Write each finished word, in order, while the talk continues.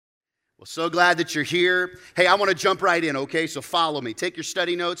Well, so glad that you're here. Hey, I want to jump right in, okay? So follow me. Take your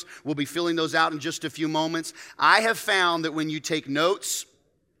study notes. We'll be filling those out in just a few moments. I have found that when you take notes,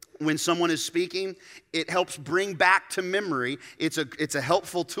 when someone is speaking, it helps bring back to memory. It's a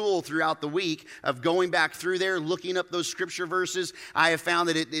helpful tool throughout the week of going back through there, looking up those scripture verses. I have found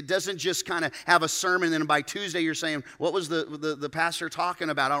that it doesn't just kind of have a sermon, and by Tuesday you're saying, what was the pastor talking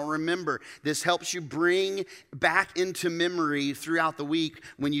about? I don't remember. This helps you bring back into memory throughout the week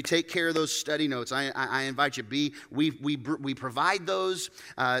when you take care of those study notes. I invite you, we provide those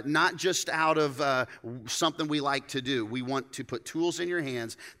not just out of something we like to do. We want to put tools in your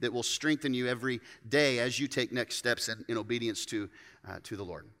hands that will strengthen you every day as you take next steps in obedience to the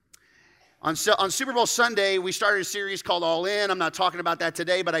Lord. On Super Bowl Sunday, we started a series called All In. I'm not talking about that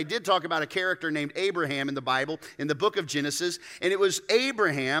today, but I did talk about a character named Abraham in the Bible, in the book of Genesis. And it was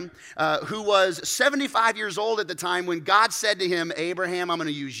Abraham who was 75 years old at the time when God said to him, Abraham, I'm going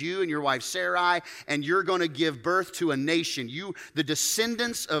to use you and your wife Sarai, and you're going to give birth to a nation. You, the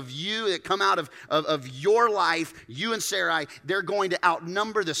descendants of you that come out of your life, you and Sarai, they're going to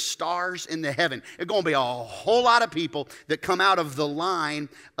outnumber the stars in the heaven. There's going to be a whole lot of people that come out of the line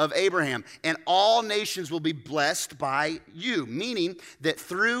of Abraham. And all nations will be blessed by you, meaning that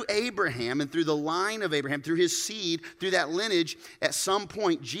through Abraham and through the line of Abraham, through his seed, through that lineage, at some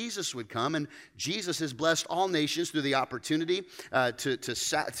point Jesus would come, and Jesus has blessed all nations through the opportunity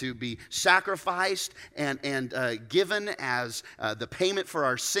to be sacrificed and given as the payment for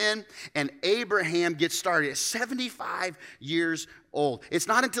our sin. And Abraham gets started at 75 years old. It's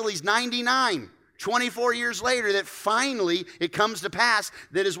not until he's 99. 24 years later that finally it comes to pass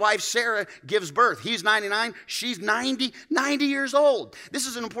that his wife Sarah gives birth. He's 99, she's 90 years old. This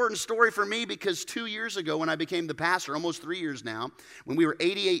is an important story for me because 2 years ago when I became the pastor, almost 3 years now, when we were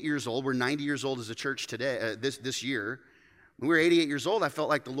 88 years old, we're 90 years old as a church today, this year. When we were 88 years old, I felt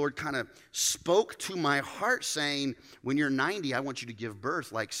like the Lord kind of spoke to my heart saying, when you're 90, I want you to give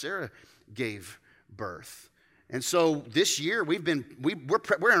birth like Sarah gave birth. And so this year we're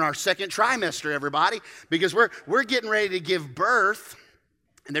in our second trimester, everybody, because we're getting ready to give birth.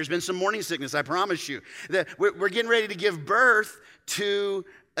 And there's been some morning sickness, I promise you. That we're getting ready to give birth to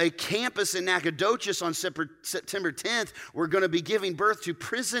a campus in Nacogdoches on September 10th. We're going to be giving birth to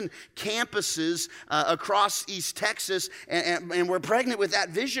prison campuses across East Texas, and we're pregnant with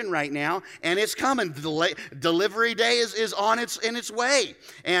that vision right now, and it's coming. Delivery day is on its way,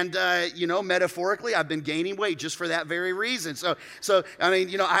 and metaphorically, I've been gaining weight just for that very reason. So I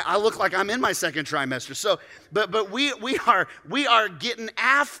mean, I look like I'm in my second trimester. So, but we are getting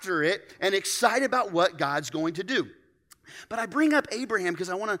after it and excited about what God's going to do. But I bring up Abraham because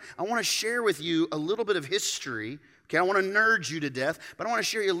I want to share with you a little bit of history. Okay, I want to nerd you to death, but I want to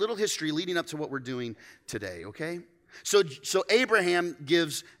share you a little history leading up to what we're doing today. Okay, so Abraham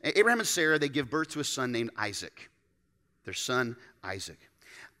and Sarah, they give birth to a son named Isaac. Their son Isaac.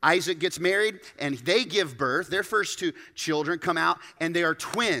 Isaac gets married and they give birth. Their first two children come out and they are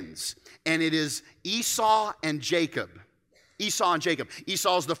twins, and it is Esau and Jacob. Esau and Jacob.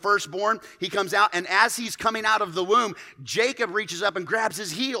 Esau's the firstborn. He comes out, and as he's coming out of the womb, Jacob reaches up and grabs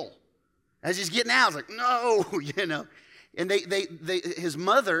his heel. As he's getting out, he's like, no, And his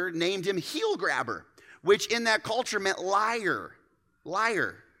mother named him heel grabber, which in that culture meant liar.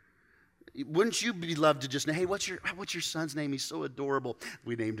 Liar. Wouldn't you be loved to just know, hey, what's your son's name? He's so adorable.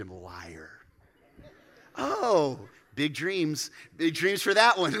 We named him Liar. Oh, big dreams for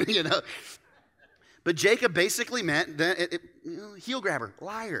that one, But Jacob basically meant heel grabber,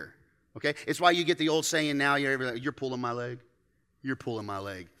 liar. Okay, it's why you get the old saying now, you're pulling my leg. You're pulling my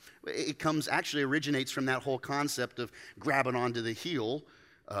leg. It originates from that whole concept of grabbing onto the heel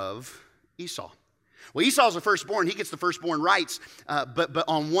of Esau. Well, Esau's the firstborn. He gets the firstborn rights. But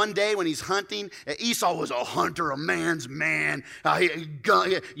on one day when he's hunting, Esau was a hunter, a man's man.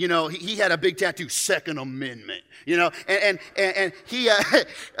 He had a big tattoo, Second Amendment. And he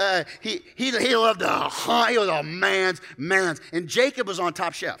loved to hunt. He was a man's. And Jacob was on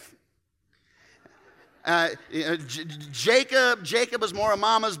Top Chef. Jacob was more a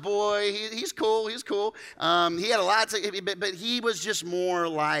mama's boy. He's cool. He had a lot but he was just more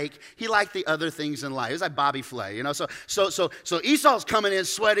like, he liked the other things in life. He was like Bobby Flay, So Esau's coming in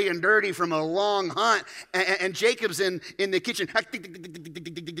sweaty and dirty from a long hunt, and Jacob's in the kitchen, cutting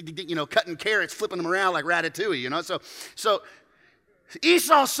carrots, flipping them around like Ratatouille, So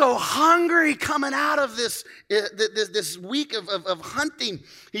Esau's so hungry coming out of this week of hunting.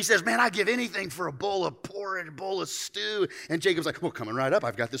 He says, man, I'd give anything for a bowl of porridge, a bowl of stew. And Jacob's like, well, coming right up.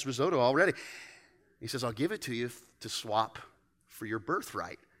 I've got this risotto already. He says, I'll give it to you to swap for your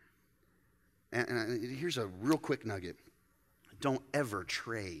birthright. And here's a real quick nugget. Don't ever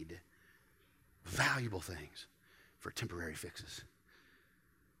trade valuable things for temporary fixes.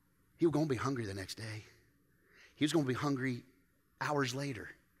 He was going to be hungry the next day. He was going to be hungry hours later.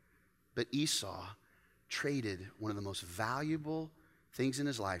 But Esau traded one of the most valuable things in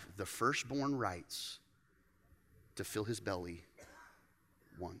his life, the firstborn rights, to fill his belly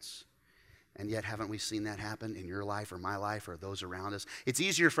once. And yet, haven't we seen that happen in your life or my life or those around us? It's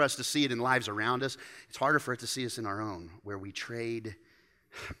easier for us to see it in lives around us. It's harder for it to see us in our own, where we trade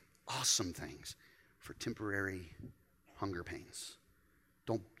awesome things for temporary hunger pains.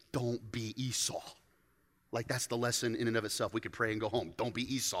 Don't be Esau. Like, that's the lesson in and of itself. We could pray and go home. Don't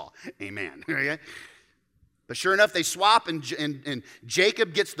be Esau. Amen. But sure enough, they swap, and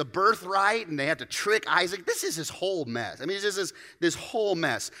Jacob gets the birthright, and they have to trick Isaac. This is this whole mess. I mean, it's just this whole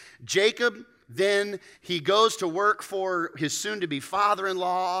mess. Jacob, then he goes to work for his soon-to-be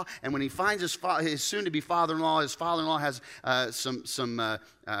father-in-law, and when he finds his soon-to-be father-in-law, his father-in-law has some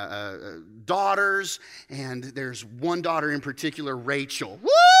daughters, and there's one daughter in particular, Rachel.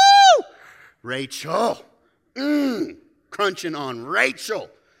 Woo! Rachel. Crunching on Rachel.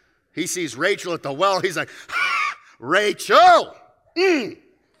 He sees Rachel at the well. He's like, Rachel, I'm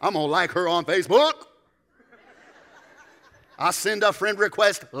going to like her on Facebook. I send a friend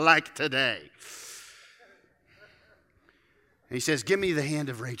request like today. And he says, give me the hand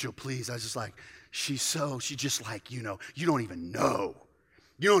of Rachel, please. I was just like, she's just like, you don't even know.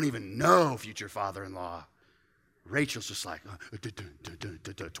 You don't even know, future father-in-law. Rachel's just like,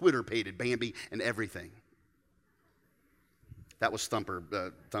 Twitter-pated Bambi and everything. That was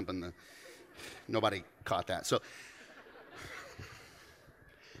Thumper thumping the, nobody caught that. So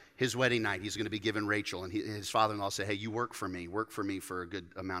his wedding night, he's going to be given Rachel, and his father-in-law said, hey, you work for me for a good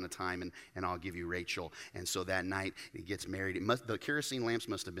amount of time, and I'll give you Rachel. And so that night, he gets married. The kerosene lamps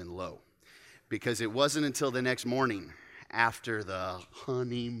must have been low, because it wasn't until the next morning, after the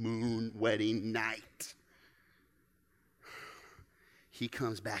honeymoon wedding night, he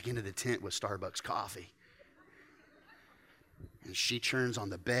comes back into the tent with Starbucks coffee. And she churns on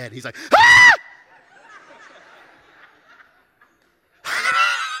the bed. He's like, ah!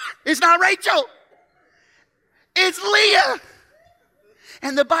 It's not Rachel. It's Leah.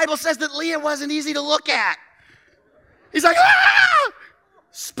 And the Bible says that Leah wasn't easy to look at. He's like, ah!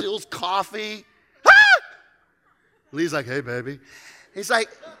 Spills coffee. Ah! Leah's like, hey, baby. He's like,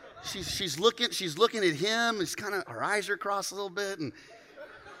 she's looking at him. It's kind of, her eyes are crossed a little bit. And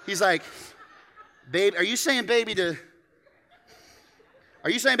he's like, babe, are you saying baby to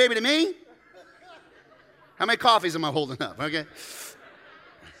me? How many coffees am I holding up? Okay.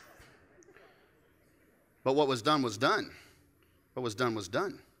 But what was done was done. What was done was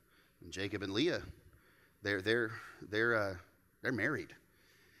done. And Jacob and Leah, they're married.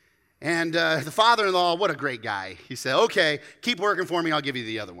 And the father-in-law, what a great guy. He said, okay, keep working for me. I'll give you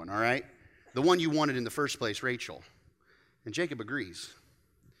the other one, all right? The one you wanted in the first place, Rachel. And Jacob agrees.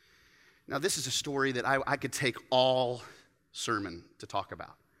 Now, this is a story that I could take all sermon to talk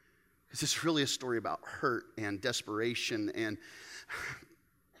about. Because it's really a story about hurt and desperation and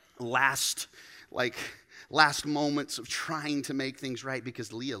last moments of trying to make things right,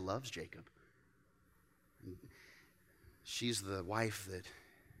 because Leah loves Jacob. She's the wife that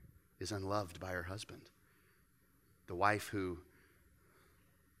is unloved by her husband. The wife who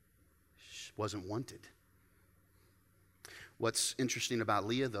wasn't wanted. What's interesting about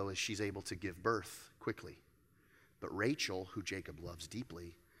Leah, though, is she's able to give birth quickly. But Rachel, who Jacob loves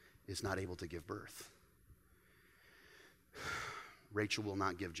deeply, is not able to give birth. Rachel will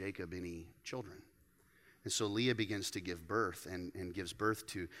not give Jacob any children. And so Leah begins to give birth and gives birth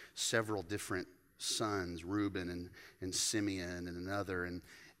to several different sons, Reuben and Simeon and another.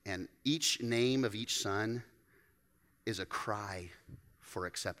 And each name of each son is a cry for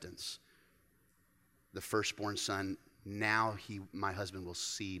acceptance. The firstborn son, now my husband will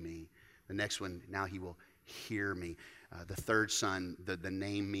see me. The next one, now he will hear me. The third son, the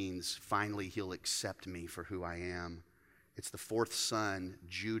name means finally he'll accept me for who I am. It's the fourth son,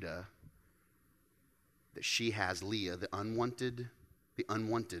 Judah, that she has, Leah, the unwanted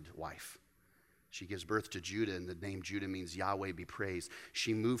wife. She gives birth to Judah, and the name Judah means Yahweh be praised.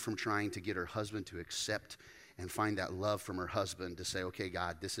 She moved from trying to get her husband to accept and find that love from her husband to say, okay,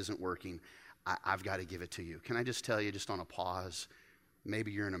 God, this isn't working. I've got to give it to you. Can I just tell you, just on a pause,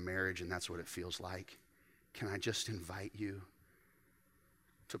 maybe you're in a marriage and that's what it feels like. Can I just invite you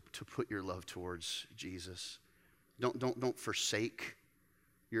to put your love towards Jesus? Don't forsake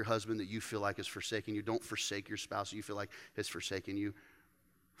your husband that you feel like is forsaking you. Don't forsake your spouse that you feel like has forsaken you.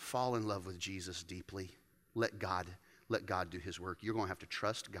 Fall in love with Jesus deeply. Let God do his work. You're going to have to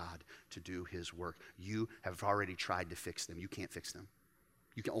trust God to do his work. You have already tried to fix them. You can't fix them.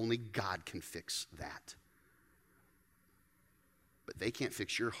 Only God can fix that. But they can't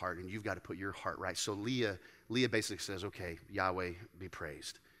fix your heart, and you've got to put your heart right. So Leah basically says, okay, Yahweh be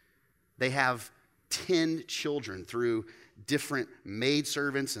praised. They have 10 children through different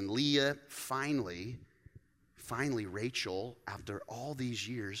maidservants, and Leah finally, Rachel, after all these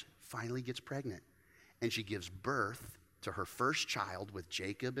years, finally gets pregnant. And she gives birth to her first child with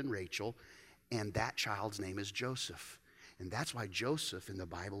Jacob and Rachel, and that child's name is Joseph. And that's why Joseph in the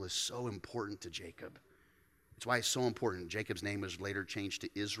Bible is so important to Jacob. It's why it's so important. Jacob's name was later changed to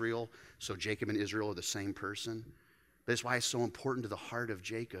Israel, so Jacob and Israel are the same person. But it's why it's so important to the heart of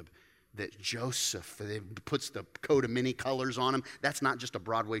Jacob that Joseph, puts the coat of many colors on him. That's not just a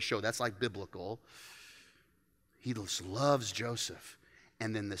Broadway show. That's like biblical. He just loves Joseph.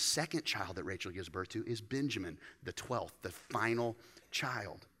 And then the second child that Rachel gives birth to is Benjamin, the 12th, the final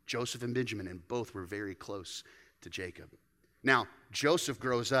child. Joseph and Benjamin, and both were very close to Jacob. Now, Joseph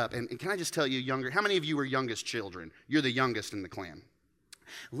grows up, and can I just tell you, how many of you are youngest children? You're the youngest in the clan.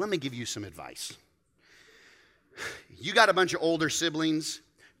 Let me give you some advice. You got a bunch of older siblings.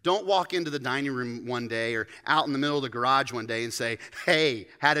 Don't walk into the dining room one day or out in the middle of the garage one day and say, hey,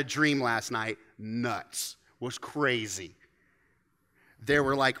 had a dream last night. Nuts. Was crazy. There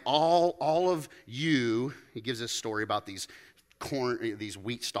were like all of you, he gives this story about these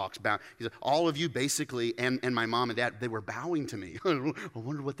wheat stalks bound. He said, all of you basically, and my mom and dad, they were bowing to me. I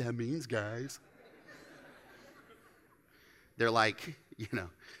wonder what that means, guys. They're like,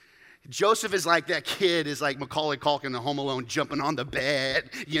 Joseph is like that kid, is like Macaulay Culkin in Home Alone, jumping on the bed,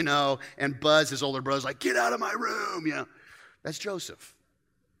 and Buzz, his older brother's like, get out of my room, That's Joseph.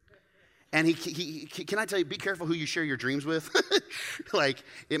 And he can I tell you, be careful who you share your dreams with. Like,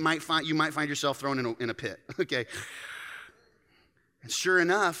 you might find yourself thrown in a pit, okay? And sure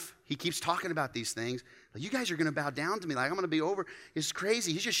enough, he keeps talking about these things. Like, you guys are going to bow down to me. Like, I'm going to be over. It's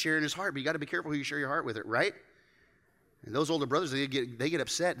crazy. He's just sharing his heart, but you got to be careful who you share your heart with, it, right? And those older brothers, they get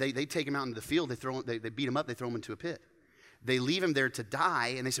upset. They take him out into the field. They beat him up. They throw him into a pit. They leave him there to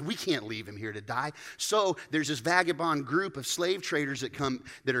die, and they said, we can't leave him here to die. So there's this vagabond group of slave traders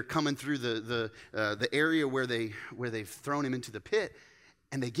that are coming through the area where they've thrown him into the pit,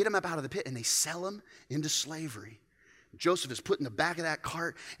 and they get him up out of the pit, and they sell him into slavery. Joseph is put in the back of that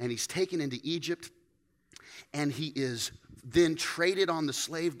cart, and he's taken into Egypt, and he is then traded on the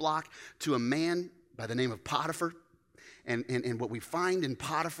slave block to a man by the name of Potiphar. And what we find in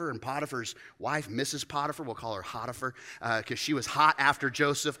Potiphar, and Potiphar's wife, Mrs. Potiphar, we'll call her Hotiphar, because she was hot after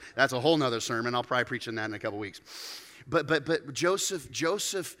Joseph. That's a whole nother sermon. I'll probably preach on that in a couple weeks. But Joseph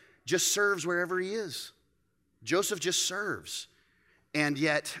just serves wherever he is. Joseph just serves. And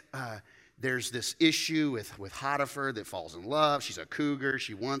yet there's this issue with Hotiphar that falls in love. She's a cougar.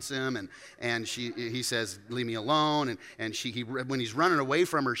 She wants him, and he says, leave me alone. And when he's running away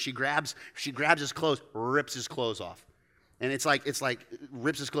from her, she grabs his clothes, rips his clothes off. And it's like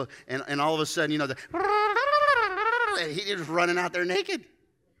rips his clothes, and all of a sudden, he's just running out there naked.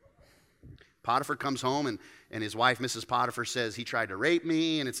 Potiphar comes home, and his wife, Mrs. Potiphar, says he tried to rape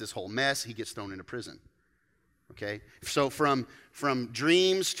me, and it's this whole mess. He gets thrown into prison. Okay, so from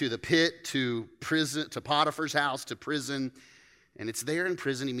dreams to the pit to prison to Potiphar's house to prison, and it's there in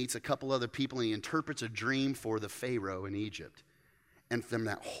prison he meets a couple other people, and he interprets a dream for the Pharaoh in Egypt. And from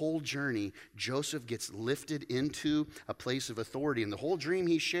that whole journey, Joseph gets lifted into a place of authority. And the whole dream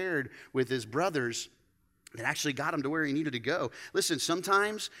he shared with his brothers that actually got him to where he needed to go. Listen,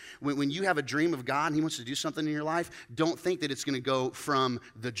 sometimes when you have a dream of God and he wants to do something in your life, don't think that it's going to go from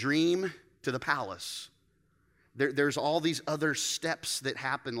the dream to the palace. There's all these other steps that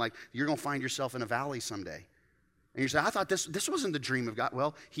happen, like you're going to find yourself in a valley someday. And you say, I thought this wasn't the dream of God.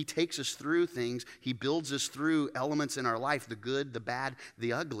 Well, he takes us through things. He builds us through elements in our life, the good, the bad,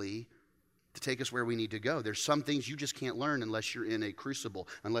 the ugly, to take us where we need to go. There's some things you just can't learn unless you're in a crucible,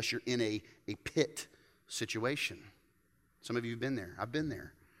 unless you're in a pit situation. Some of you have been there. I've been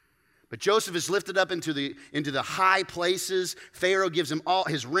there. But Joseph is lifted up into the high places. Pharaoh gives him all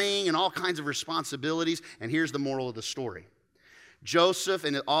his ring and all kinds of responsibilities. And here's the moral of the story. Joseph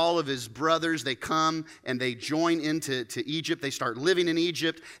and all of his brothers, they come and they join into Egypt. They start living in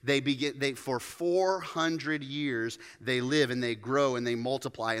Egypt. For 400 years, they live and they grow and they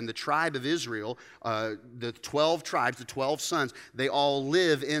multiply. And the tribe of Israel, the 12 tribes, the 12 sons, they all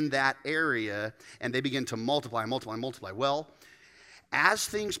live in that area and they begin to multiply. Well, as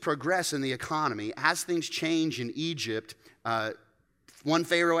things progress in the economy, as things change in Egypt, one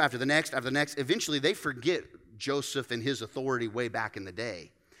Pharaoh after the next, eventually they forget Joseph and his authority way back in the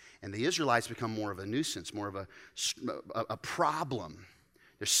day. And the Israelites become more of a nuisance, more of a problem.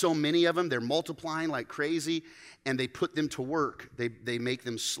 There's so many of them. They're multiplying like crazy, and they put them to work. They make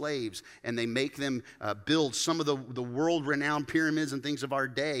them slaves, and they make them build. Some of the world-renowned pyramids and things of our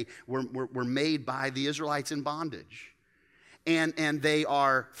day were made by the Israelites in bondage. And they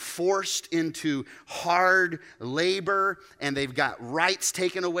are forced into hard labor, and they've got rights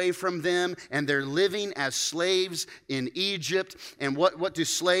taken away from them, and they're living as slaves in Egypt. And what do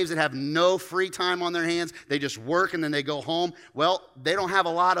slaves that have no free time on their hands? They just work and then they go home. Well, they don't have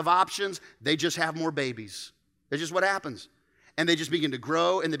a lot of options. They just have more babies. That's just what happens. And they just begin to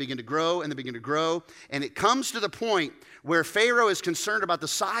grow, and they begin to grow, and they begin to grow. And it comes to the point where Pharaoh is concerned about the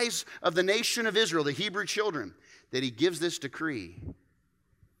size of the nation of Israel, the Hebrew children, that he gives this decree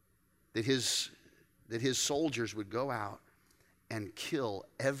that his soldiers would go out and kill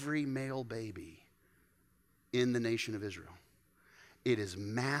every male baby in the nation of Israel. It is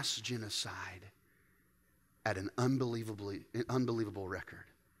mass genocide at an unbelievable record.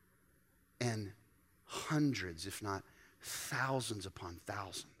 And hundreds, if not thousands upon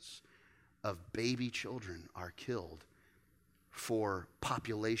thousands of baby children are killed for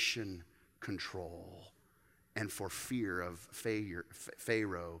population control and for fear of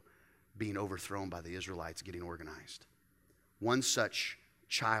Pharaoh being overthrown by the Israelites getting organized. One such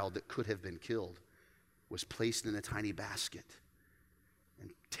child that could have been killed was placed in a tiny basket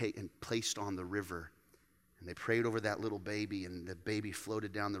and placed on the river. And they prayed over that little baby, and the baby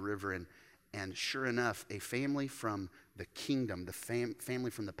floated down the river. And sure enough, a family from the kingdom, the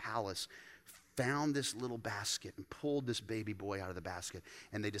family from the palace, found this little basket and pulled this baby boy out of the basket.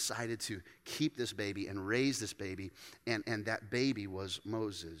 And they decided to keep this baby and raise this baby. And that baby was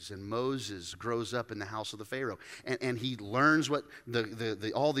Moses. And Moses grows up in the house of the Pharaoh. And he learns what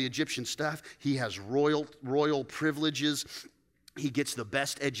all the Egyptian stuff. He has royal privileges. He gets the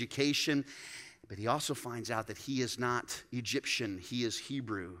best education. But he also finds out that he is not Egyptian. He is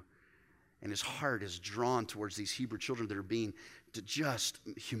Hebrew. And his heart is drawn towards these Hebrew children that are being just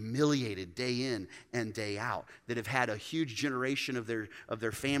humiliated day in and day out, that have had a huge generation of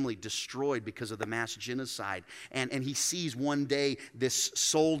their family destroyed because of the mass genocide. And he sees one day this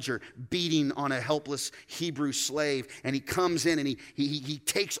soldier beating on a helpless Hebrew slave, and he comes in and he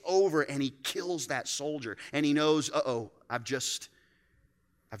takes over and he kills that soldier. And he knows, I've just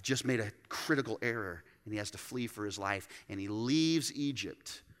made a critical error, and he has to flee for his life. And he leaves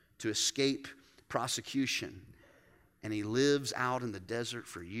Egypt to escape prosecution. And he lives out in the desert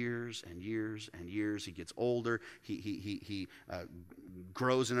for years and years and years. He gets older. He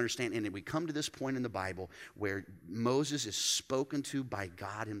grows in understanding. And we come to this point in the Bible where Moses is spoken to by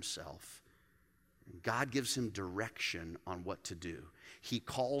God himself. God gives him direction on what to do. He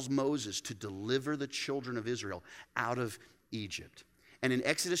calls Moses to deliver the children of Israel out of Egypt. And in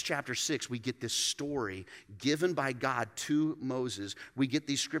Exodus chapter 6, we get this story given by God to Moses. We get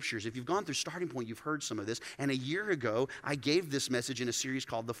these scriptures. If you've gone through Starting Point, you've heard some of this. And a year ago, I gave this message in a series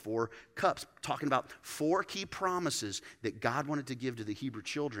called The Four Cups, talking about 4 key promises that God wanted to give to the Hebrew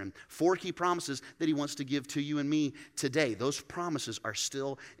children, 4 key promises that he wants to give to you and me today. Those promises are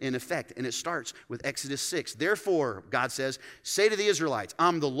still in effect. And it starts with Exodus 6. Therefore, God says, say to the Israelites,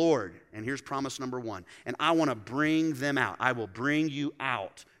 I'm the Lord. And here's promise number 1. And I want to bring them out. I will bring you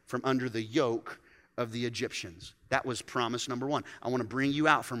out from under the yoke of the Egyptians. That was promise number 1. I want to bring you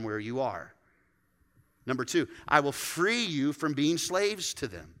out from where you are. Number 2, I will free you from being slaves to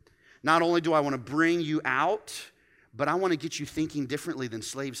them. Not only do I want to bring you out, but I want to get you thinking differently than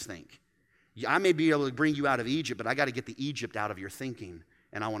slaves think. I may be able to bring you out of Egypt, but I got to get the Egypt out of your thinking.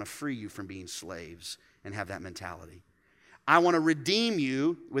 And I want to free you from being slaves and have that mentality. I want to redeem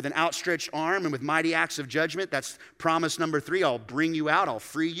you with an outstretched arm and with mighty acts of judgment. That's promise number 3. I'll bring you out. I'll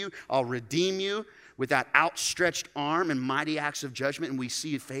free you. I'll redeem you with that outstretched arm and mighty acts of judgment. And we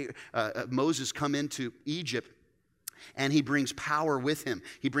see Moses come into Egypt, and he brings power with him.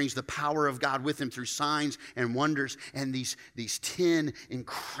 He brings the power of God with him through signs and wonders and these 10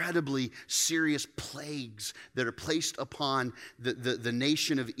 incredibly serious plagues that are placed upon the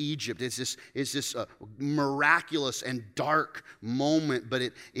nation of Egypt. It's this miraculous and dark moment, but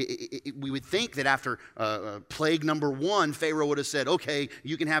we would think that after plague number 1, Pharaoh would have said, okay,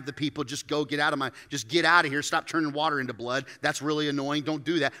 you can have the people, just get out of here, stop turning water into blood. That's really annoying, don't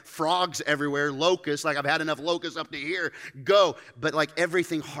do that. Frogs everywhere, locusts, like I've had enough locusts up to here, go. But like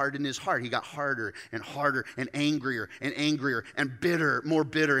everything hardened his heart. He got harder and harder and angrier and bitter, more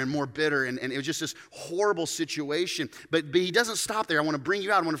bitter and more bitter. And it was just this horrible situation. But he doesn't stop there. I want to bring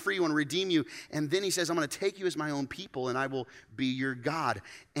you out. I want to free you. I want to redeem you. And then he says, I'm going to take you as my own people, and I will be your God.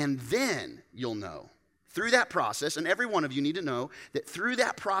 And then you'll know through that process, and every one of you need to know that through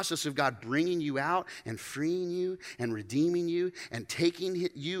that process of God bringing you out and freeing you and redeeming you and taking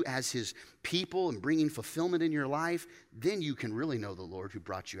you as his people and bringing fulfillment in your life, then you can really know the Lord who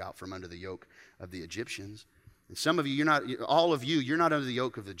brought you out from under the yoke of the Egyptians. And some of you, you're not under the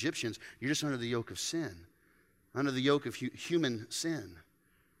yoke of the Egyptians, you're just under the yoke of sin, under the yoke of human sin.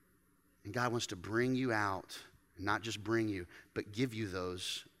 And God wants to bring you out, not just bring you, but give you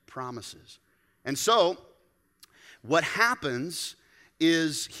those promises. And so, what happens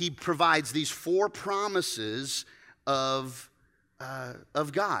is he provides these 4 promises of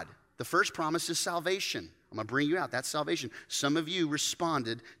God. The first promise is salvation. I'm going to bring you out. That's salvation. Some of you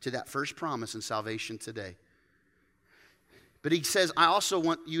responded to that first promise in salvation today. But he says, I also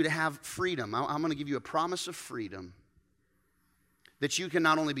want you to have freedom. I'm going to give you a promise of freedom, that you can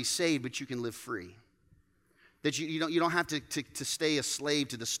not only be saved, but you can live free. That you don't have to stay a slave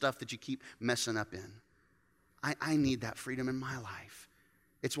to the stuff that you keep messing up in. I need that freedom in my life.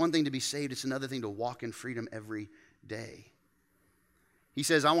 It's one thing to be saved. It's another thing to walk in freedom every day. He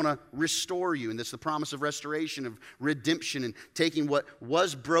says, I want to restore you. And that's the promise of restoration, of redemption, and taking what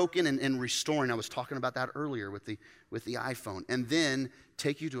was broken and restoring. I was talking about that earlier with the iPhone. And then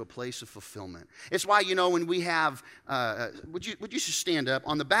take you to a place of fulfillment. It's why, when we have, would you just stand up?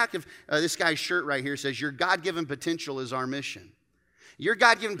 On the back of this guy's shirt right here says, your God-given potential is our mission. Your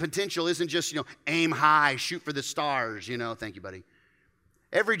God-given potential isn't just, aim high, shoot for the stars, Thank you, buddy.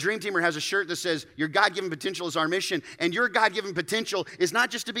 Every Dream Teamer has a shirt that says, your God-given potential is our mission. And your God-given potential is not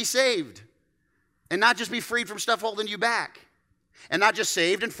just to be saved and not just be freed from stuff holding you back and not just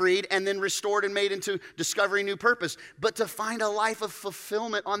saved and freed and then restored and made into discovering new purpose, but to find a life of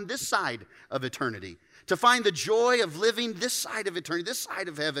fulfillment on this side of eternity, to find the joy of living this side of eternity, this side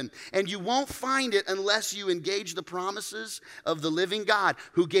of heaven. And you won't find it unless you engage the promises of the living God,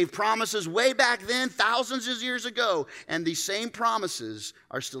 who gave promises way back then, thousands of years ago. And these same promises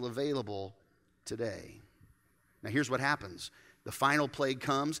are still available today. Now here's what happens. The final plague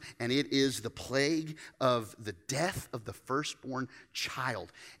comes, and it is the plague of the death of the firstborn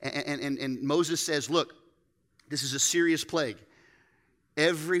child. And Moses says, look, this is a serious plague.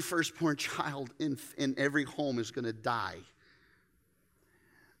 Every firstborn child in every home is going to die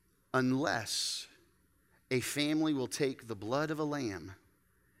unless a family will take the blood of a lamb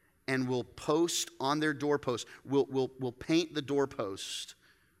and will post on their doorpost, will paint the doorpost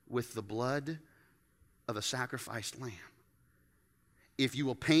with the blood of a sacrificed lamb. If you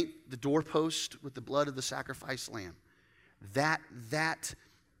will paint the doorpost with the blood of the sacrificed lamb, that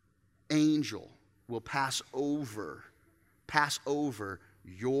angel will pass over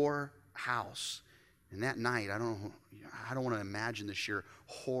your house. And that night, I don't want to imagine the sheer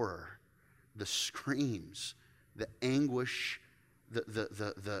horror, the screams, the anguish,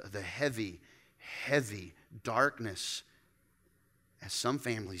 the heavy darkness, as some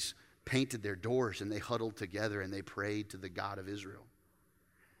families painted their doors and they huddled together and they prayed to the God of Israel.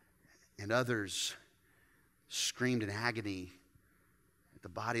 And others screamed in agony at the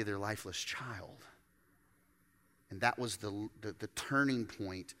body of their lifeless child. And that was the turning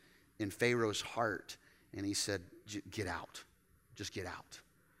point in Pharaoh's heart. And he said, get out. Just get out.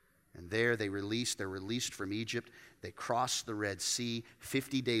 And there they're released from Egypt. They cross the Red Sea.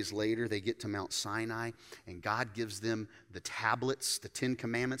 50 days later, they get to Mount Sinai. And God gives them the tablets, the 10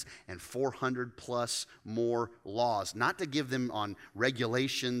 Commandments, and 400 plus more laws. Not to give them on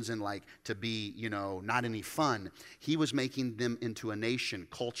regulations and to be, not any fun. He was making them into a nation,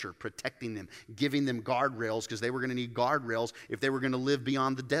 culture, protecting them, giving them guardrails, because they were going to need guardrails if they were going to live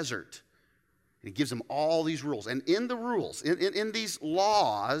beyond the desert. And he gives them all these rules. And in the rules, in these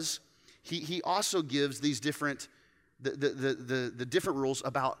laws, he also gives these different the different rules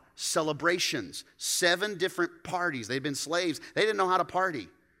about celebrations. 7 different parties. They've been slaves. They didn't know how to party.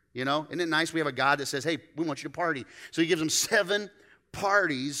 Isn't it nice we have a God that says, hey, we want you to party. So he gives them 7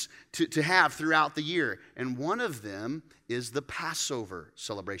 parties to have throughout the year. And one of them is the Passover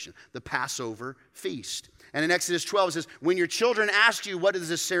celebration, the Passover feast. And in Exodus 12 it says, when your children ask you, what does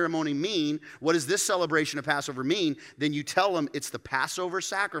this ceremony mean? What does this celebration of Passover mean? Then you tell them it's the Passover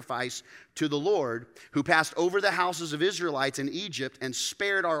sacrifice to the Lord, who passed over the houses of Israelites in Egypt and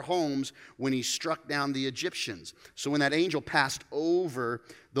spared our homes when he struck down the Egyptians. So when that angel passed over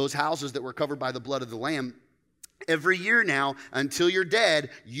those houses that were covered by the blood of the Lamb, every year now, until you're dead,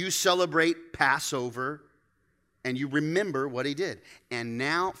 you celebrate Passover and you remember what he did. And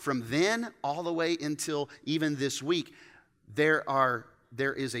now, from then all the way until even this week, there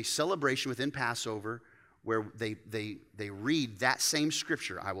is a celebration within Passover where they read that same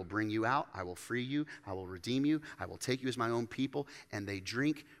scripture. I will bring you out, I will free you, I will redeem you, I will take you as my own people. And they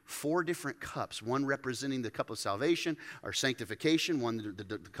drink 4 different cups, one representing the cup of salvation or sanctification, one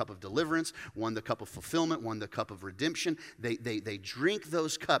the cup of deliverance, one the cup of fulfillment, one the cup of redemption. They drink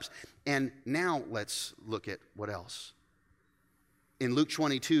those cups. And now let's look at what else. In Luke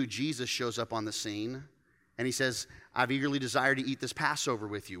 22, Jesus shows up on the scene. And he says, I've eagerly desired to eat this Passover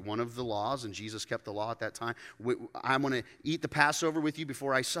with you. One of the laws, and Jesus kept the law at that time. I'm going to eat the Passover with you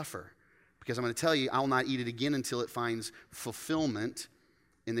before I suffer. Because I'm going to tell you, I'll not eat it again until it finds fulfillment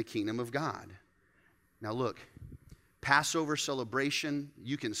in the kingdom of God. Now look, Passover celebration,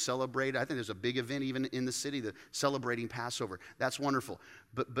 you can celebrate. I think there's a big event even in the city, the celebrating Passover. That's wonderful.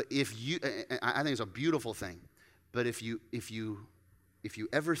 But if you, I think it's a beautiful thing. But if you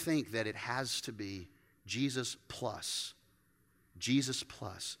ever think that it has to be Jesus plus.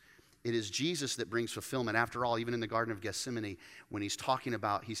 It is Jesus that brings fulfillment. After all, even in the Garden of Gethsemane, when he's talking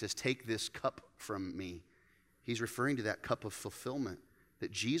about, he says, take this cup from me. He's referring to that cup of fulfillment,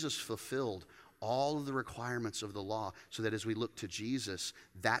 that Jesus fulfilled all of the requirements of the law, so that as we look to Jesus,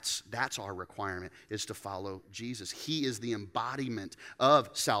 that's our requirement, is to follow Jesus. He is the embodiment of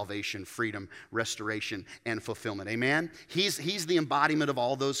salvation, freedom, restoration, and fulfillment. Amen? He's the embodiment of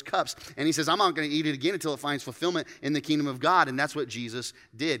all those cups. And he says, I'm not going to eat it again until it finds fulfillment in the kingdom of God. And that's what Jesus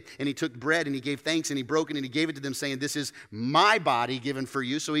did. And he took bread and he gave thanks and he broke it and he gave it to them, saying, this is my body given for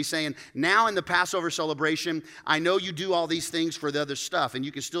you. So he's saying, now in the Passover celebration, I know you do all these things for the other stuff and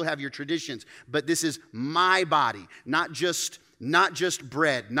you can still have your traditions, but this is my body, not just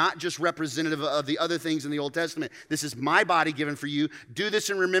bread, not just representative of the other things in the Old Testament. This is my body given for you. Do this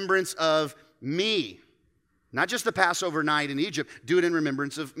in remembrance of me. Not just the Passover night in Egypt. Do it in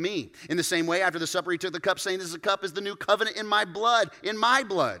remembrance of me. In the same way, after the supper, he took the cup, saying, this cup is the new covenant in my blood.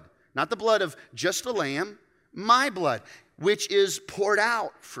 Not the blood of just a lamb, my blood, which is poured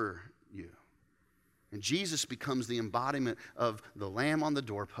out for you. And Jesus becomes the embodiment of the lamb on the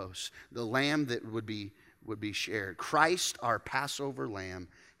doorpost, the lamb that would be shared. Christ, our Passover lamb,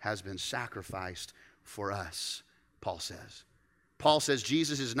 has been sacrificed for us, Paul says. Paul says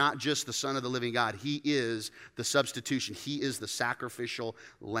Jesus is not just the Son of the living God. He is the substitution. He is the sacrificial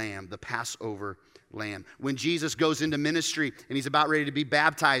lamb, the Passover lamb. When Jesus goes into ministry and he's about ready to be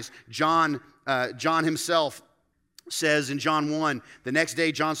baptized, John himself says in John 1, the next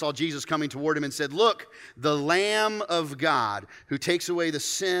day John saw Jesus coming toward him and said, look, the Lamb of God who takes away the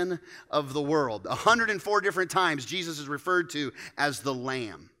sin of the world. 104 different times Jesus is referred to as the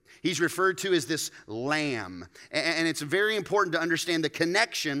Lamb. He's referred to as this lamb. And it's very important to understand the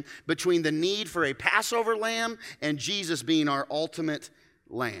connection between the need for a Passover lamb and Jesus being our ultimate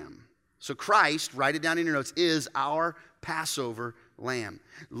lamb. So Christ, write it down in your notes, is our Passover lamb.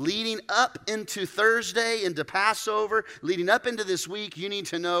 Leading up into Thursday, into Passover, leading up into this week, you need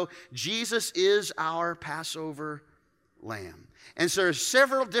to know Jesus is our Passover lamb. And so there's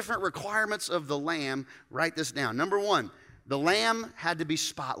several different requirements of the lamb. Write this down. Number one, the lamb had to be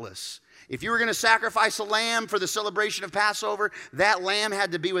spotless. If you were going to sacrifice a lamb for the celebration of Passover, that lamb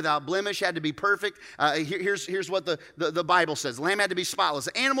had to be without blemish, had to be perfect. Here's what the Bible says. The lamb had to be spotless.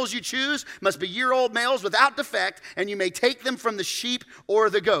 The animals you choose must be year-old males without defect, and you may take them from the sheep or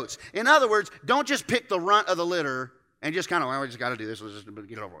the goats. In other words, don't just pick the runt of the litter and just kind of, well, we just got to do this. Let's just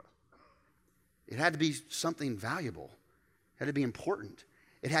get it over with. It had to be something valuable. It had to be important.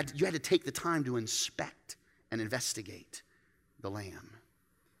 You had to take the time to inspect and investigate the lamb.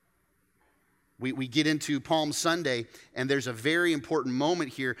 We get into Palm Sunday, and there's a very important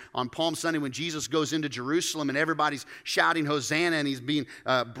moment here on Palm Sunday when Jesus goes into Jerusalem and everybody's shouting Hosanna and he's being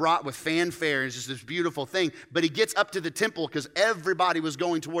brought with fanfare. It's just this beautiful thing. But he gets up to the temple because everybody was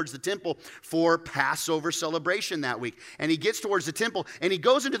going towards the temple for Passover celebration that week. And he gets towards the temple and he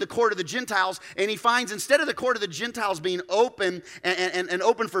goes into the court of the Gentiles and he finds instead of the court of the Gentiles being open and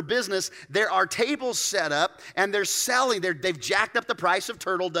open for business, there are tables set up and they're selling. They've jacked up the price of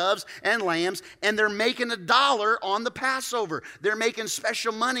turtle doves and lambs. And they're making $1 on the Passover. They're making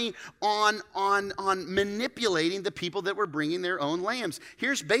special money on manipulating the people that were bringing their own lambs.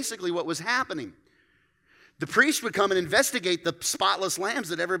 Here's basically what was happening. The priest would come and investigate the spotless lambs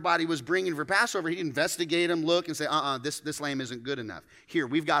that everybody was bringing for Passover. He'd investigate them, look, and say, this lamb isn't good enough. Here,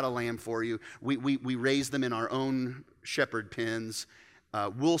 we've got a lamb for you. We raise them in our own shepherd pens.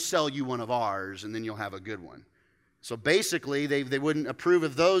 We'll sell you one of ours, and then you'll have a good one. So basically, they wouldn't approve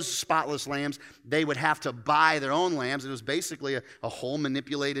of those spotless lambs. They would have to buy their own lambs. It was basically a whole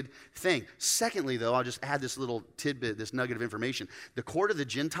manipulated thing. Secondly, though, I'll just add this little tidbit, this nugget of information. The court of the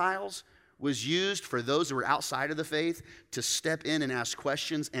Gentiles was used for those who were outside of the faith to step in and ask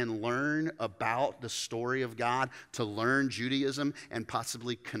questions and learn about the story of God, to learn Judaism and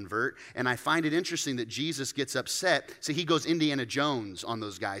possibly convert. And I find it interesting that Jesus gets upset. See, he goes Indiana Jones on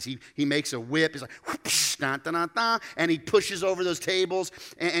those guys. He makes a whip. He's like, whoosh, da, da, da, da, and he pushes over those tables.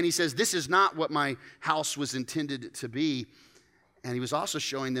 And he says, this is not what my house was intended to be. And he was also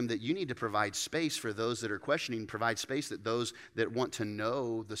showing them that you need to provide space for those that are questioning, provide space that those that want to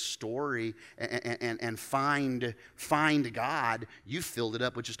know the story and find God, you filled it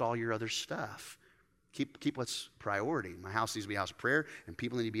up with just all your other stuff. Keep what's priority. My house needs to be a house of prayer, and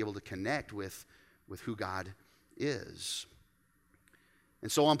people need to be able to connect with who God is.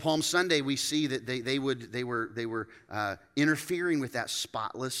 And so on Palm Sunday, we see that they were interfering with that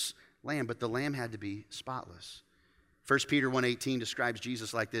spotless lamb, but the lamb had to be spotless. 1 Peter 1:18 describes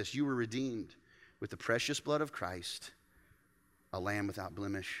Jesus like this: you were redeemed with the precious blood of Christ, a lamb without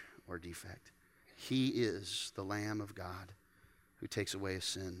blemish or defect. He is the Lamb of God who takes away the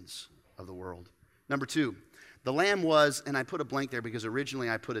sins of the world. Number 2, the lamb was, and I put a blank there because originally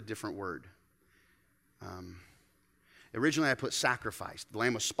I put a different word. Originally I put sacrificed. The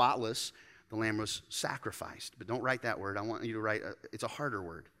lamb was spotless. The lamb was sacrificed. But don't write that word. I want you to write, it's a harder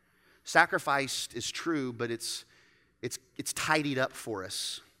word. Sacrificed is true, but it's tidied up for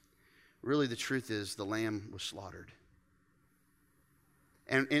us. Really, the truth is the lamb was slaughtered.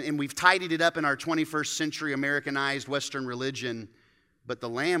 And we've tidied it up in our 21st century Americanized Western religion, but the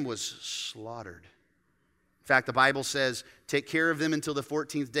lamb was slaughtered. In fact, the Bible says, take care of them until the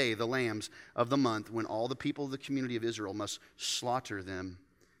 14th day, the lambs of the month, when all the people of the community of Israel must slaughter them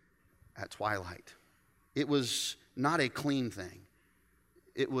at twilight. It was not a clean thing.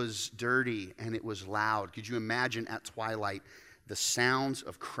 It was dirty and it was loud. Could you imagine at twilight the sounds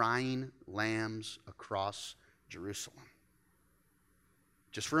of crying lambs across Jerusalem?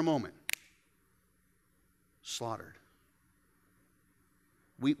 Just for a moment. Slaughtered.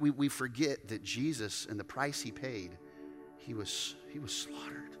 We forget that Jesus and the price he paid, he was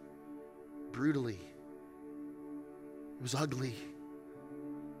slaughtered brutally. It was ugly.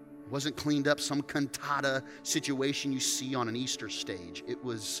 It wasn't cleaned up, some cantata situation you see on an Easter stage. It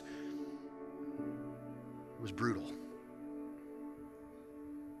was brutal.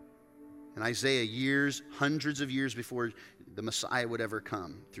 And Isaiah, hundreds of years before the Messiah would ever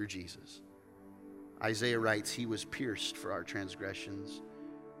come through Jesus, Isaiah writes, he was pierced for our transgressions.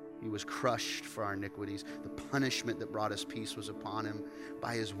 He was crushed for our iniquities. The punishment that brought us peace was upon him.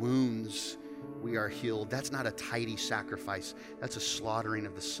 By his wounds we are healed. That's not a tidy sacrifice. That's a slaughtering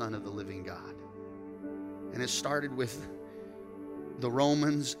of the Son of the living God. And it started with the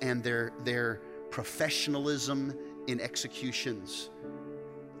Romans and their professionalism in executions.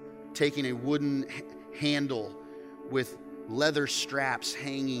 Taking a wooden handle with leather straps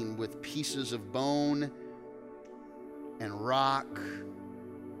hanging with pieces of bone and rock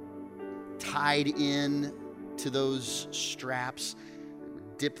tied in to those straps,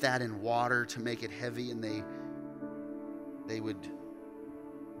 dip that in water to make it heavy, and they would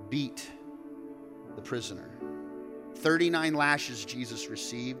beat the prisoner. 39 lashes Jesus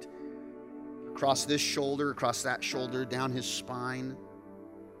received across this shoulder, across that shoulder, down his spine.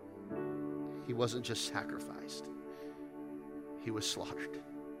 He wasn't just sacrificed. He was slaughtered.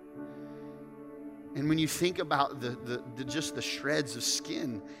 And when you think about just the shreds of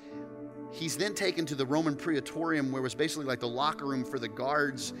skin, he's then taken to the Roman Praetorium, where it was basically like the locker room for the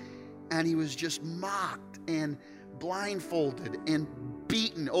guards, and he was just mocked and blindfolded and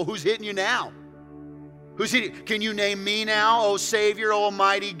beaten. Oh, who's hitting you now? Who's hitting? Can you name me now? Oh, Savior, oh,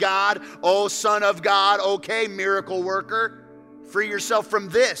 Almighty God, oh, Son of God, okay, miracle worker, free yourself from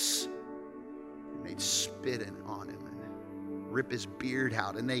this. And they'd spit on him and rip his beard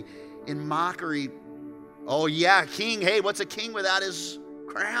out, and they, in mockery, oh yeah, king, hey, what's a king without his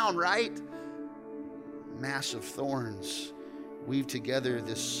crown, right? Massive thorns weave together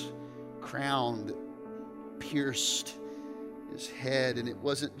this crown that pierced his head. And it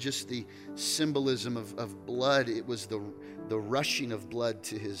wasn't just the symbolism of blood, it was the rushing of blood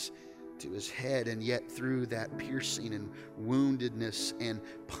to his head. And yet through that piercing and woundedness and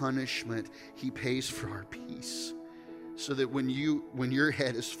punishment, he pays for our peace. So that when your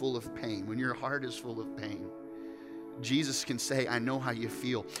head is full of pain, when your heart is full of pain, Jesus can say, I know how you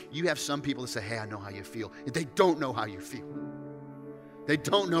feel. You have some people that say, hey, I know how you feel. They don't know how you feel. They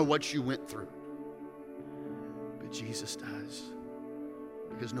don't know what you went through. But Jesus does.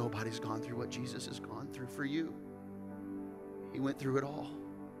 Because nobody's gone through what Jesus has gone through for you. He went through it all.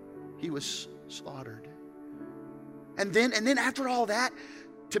 He was slaughtered. And then after all that,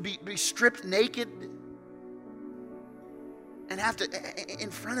 to be stripped naked and have to, in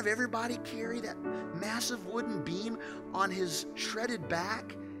front of everybody, carry that massive wooden beam on his shredded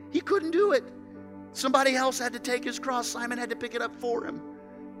back. He couldn't do it. Somebody else had to take his cross. Simon had to pick it up for him.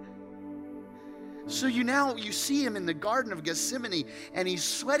 So you see him in the Garden of Gethsemane, and he's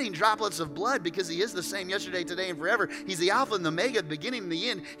sweating droplets of blood because he is the same yesterday, today, and forever. He's the Alpha and the Omega, the beginning and the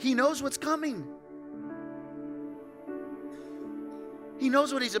end. He knows what's coming. He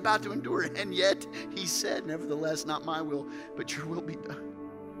knows what he's about to endure, and yet he said, nevertheless, not my will, but your will be done.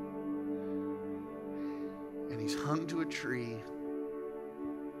 And he's hung to a tree.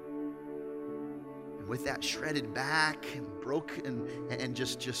 And with that shredded back and broken and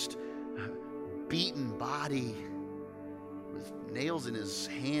just beaten body, with nails in his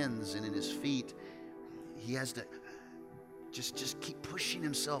hands and in his feet, he has to just keep pushing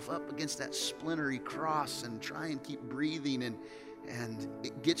himself up against that splintery cross and try and keep breathing. And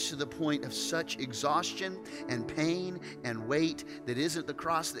it gets to the point of such exhaustion and pain and weight that isn't the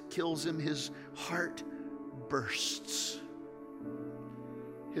cross that kills him. His heart bursts.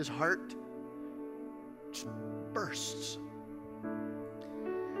 His heart just bursts.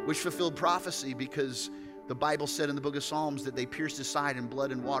 Which fulfilled prophecy, because the Bible said in the book of Psalms that they pierced his side and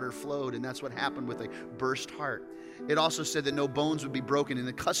blood and water flowed, and that's what happened with a burst heart. It also said that no bones would be broken, and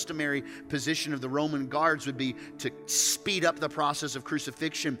the customary position of the Roman guards would be to speed up the process of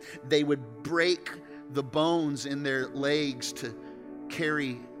crucifixion. They would break the bones in their legs to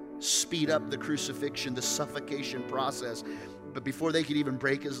speed up the crucifixion, the suffocation process. But before they could even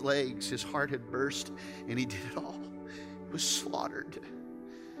break his legs, his heart had burst, and he did it all. He was slaughtered.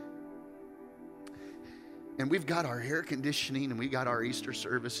 And we've got our air conditioning, and we got our Easter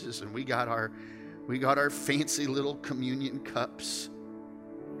services, and we got our fancy little communion cups,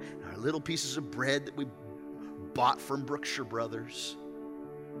 our little pieces of bread that we bought from Brookshire Brothers.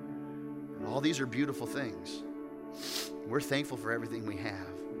 And all these are beautiful things. We're thankful for everything we have.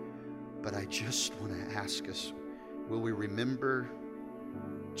 But I just want to ask us, will we remember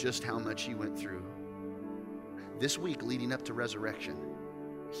just how much he went through? This week leading up to resurrection,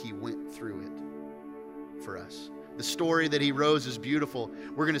 he went through it for us. The story that he rose is beautiful.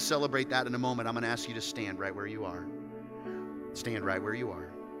 We're going to celebrate that in a moment. I'm going to ask you to stand right where you are. Stand right where you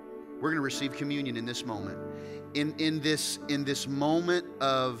are. We're going to receive communion in this moment. In this moment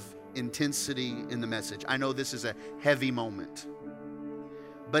of intensity in the message. I know this is a heavy moment,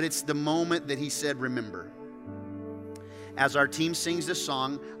 but it's the moment that he said, remember. As our team sings this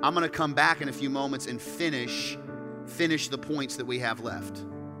song, I'm going to come back in a few moments and finish the points that we have left.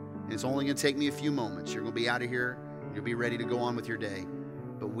 And it's only going to take me a few moments. You're going to be out of here. You'll be ready to go on with your day.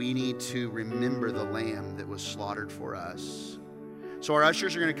 But we need to remember the Lamb that was slaughtered for us. So our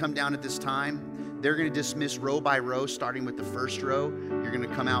ushers are going to come down at this time. They're going to dismiss row by row, starting with the first row. You're going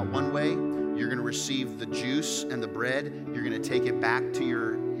to come out one way. You're going to receive the juice and the bread. You're going to take it back to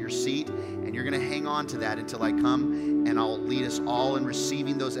your seat, and you're going to hang on to that until I come, and I'll lead us all in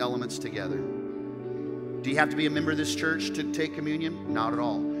receiving those elements together. Do you have to be a member of this church to take communion? Not at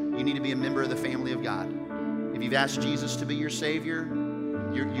all. You need to be a member of the family of God. If you've asked Jesus to be your Savior,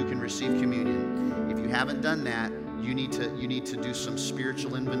 you can receive communion. If you haven't done that, you need to do some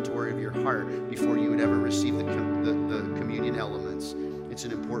spiritual inventory of your heart before you would ever receive the communion elements. It's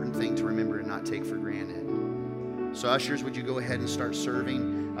an important thing to remember and not take for granted. So ushers, would you go ahead and start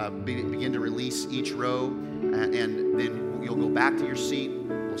serving? Begin to release each row, and then you'll go back to your seat.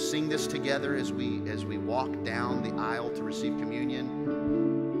 We'll sing this together as we walk down the aisle to receive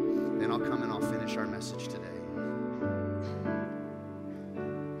communion. Then I'll come and I'll finish our message today.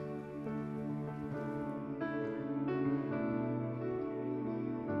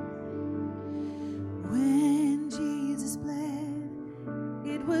 When Jesus bled,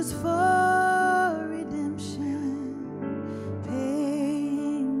 it was for redemption,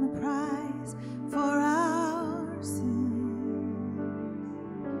 paying the price for our sin.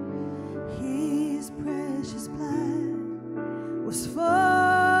 His precious blood was for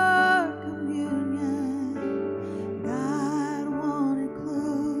communion. God wanted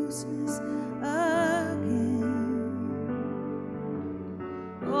closeness again.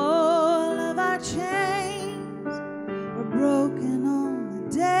 All of our chains were broken on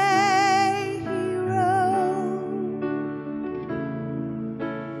the day he rose.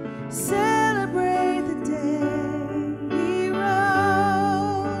 Celebrate the day he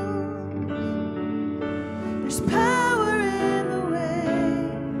rose. There's power in the way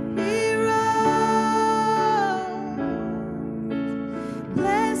he rose.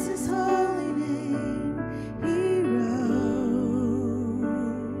 Bless his holy name. He rose.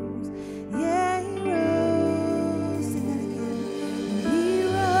 Yeah, he rose. Sing that again. He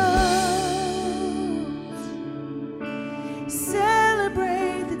rose.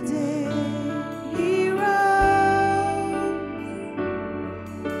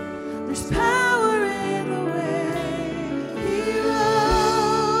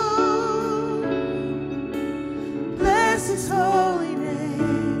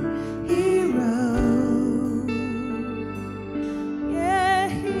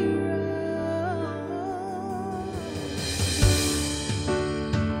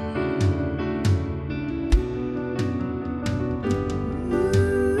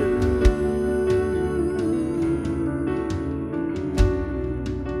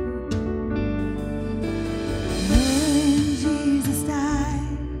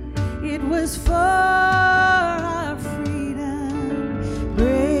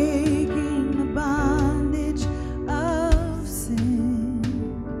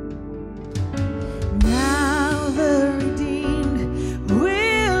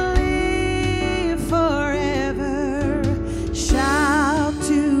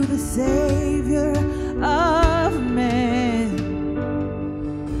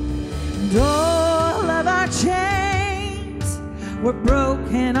 were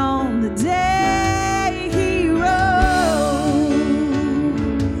broken on the day he rose.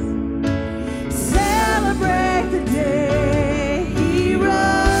 Celebrate the day he rose.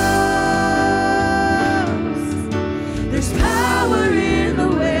 There's power in the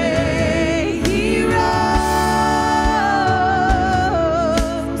way he rose.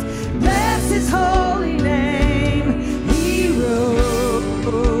 Bless his holy name. He rose.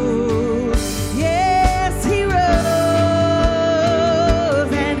 Yes, he rose.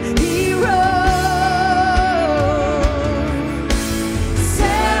 And he rose.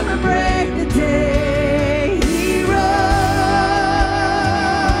 Celebrate the day he rose.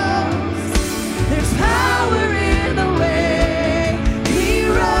 There's power in the way he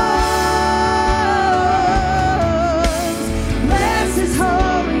rose. Bless his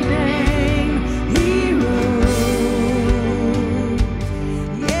holy name. He rose.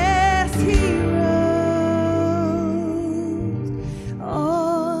 Yes, he rose.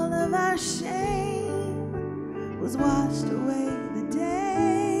 All of our shame was washed away the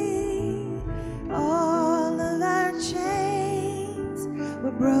day. All of our chains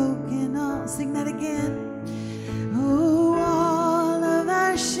were broken on. Sing that again. Oh, all of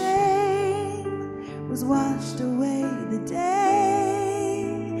our shame was washed away the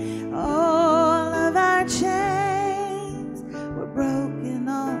day. All of our chains were broken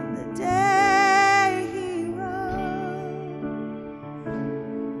on the day he rose.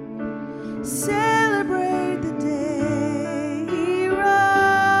 Celebrate the day he rose.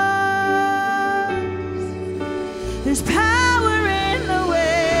 There's power in the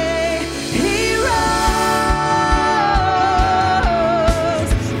way he rose.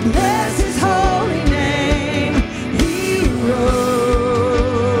 Bless his holy name. He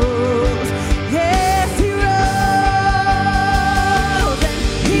rose. Yes, he rose.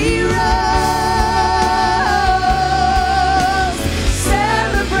 And he rose.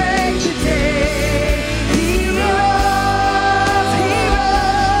 Celebrate the day he rose. He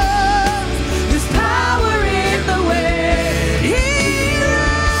rose. There's power in the way he rose.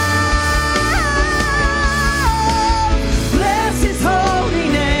 Bless his holy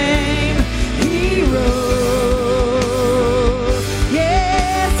name. He rose.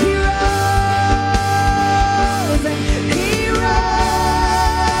 Yes, he rose. And he rose.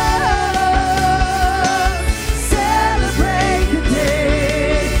 Celebrate the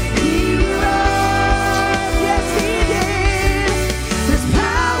day he rose. Yes, he did. There's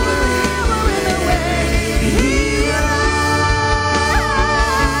power in the way he rose.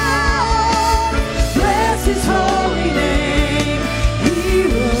 Bless his holy name. He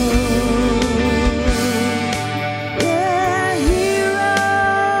rose. Yeah, he rose.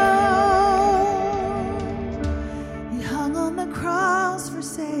 He hung on the cross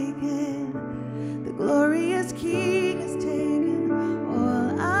forsaken. The glorious King has taken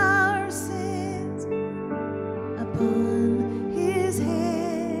all our sins upon his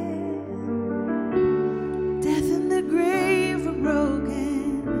head. Death and the grave are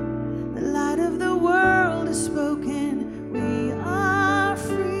broken. The light of the world is spoken. We are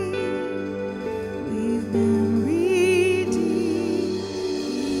free. We've been redeemed.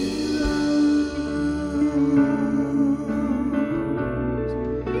 He rose.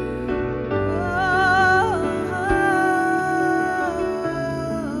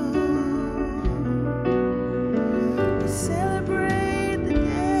 Celebrate the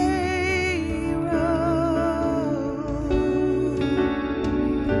day he rose.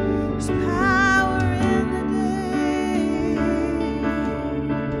 There's power in the day.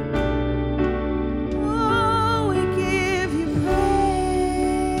 Oh, we give you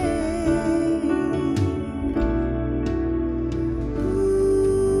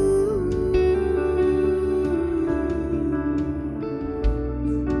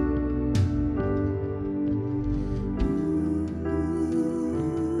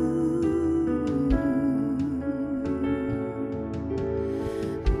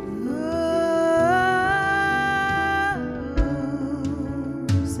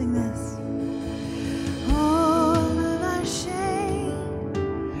Sing this. All of our shame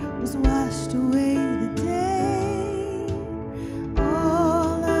was washed away the day.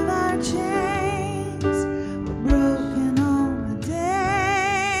 All of our chains were broken on the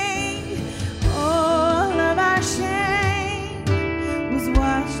day. All of our shame was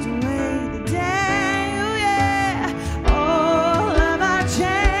washed away the day. Oh yeah. All of our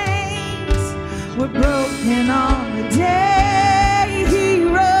chains were broken on the day he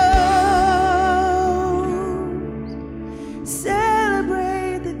rose.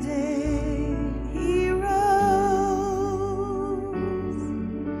 Celebrate the day he rose.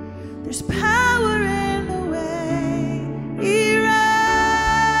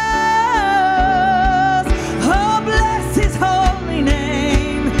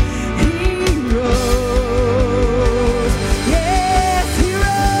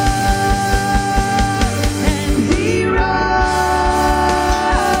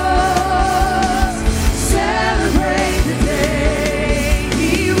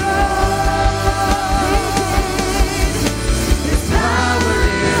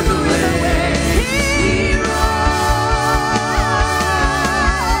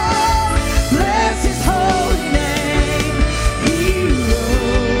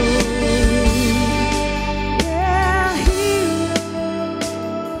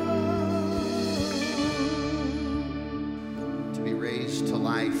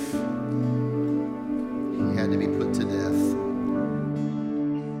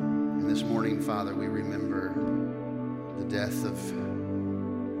 this morning, Father, we remember the death of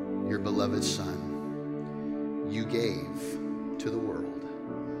your beloved Son. You gave to the world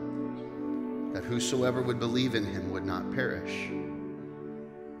that whosoever would believe in him would not perish,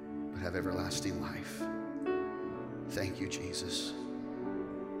 but have everlasting life. Thank you, Jesus,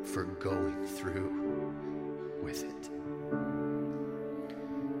 for going through with it.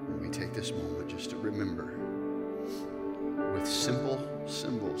 And we take this moment just to remember with simple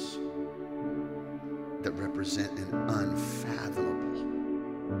symbols that represent an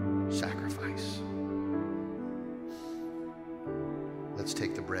unfathomable sacrifice. Let's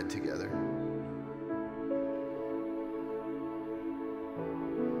take the bread together.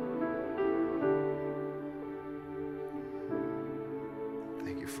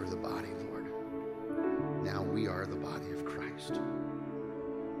 Thank you for the body, Lord. Now we are the body of Christ.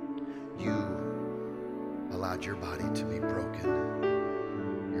 You allowed your body to be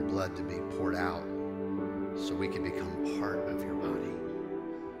broken, your blood to be poured out, so we can become part of your body.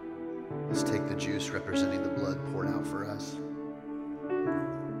 Let's take the juice representing the blood poured out for us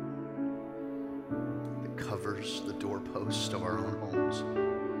that covers the doorposts of our own homes,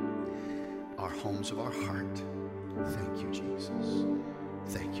 our homes of our heart. Thank you, Jesus.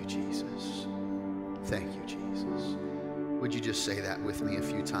 Thank you, Jesus. Thank you, Jesus. Would you just say that with me a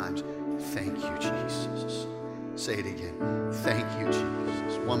few times? Thank you, Jesus. Say it again. Thank you,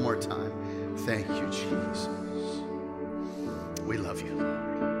 Jesus. One more time. Thank you, Jesus. We love you, Lord.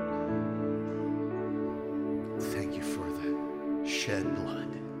 Thank you for the shed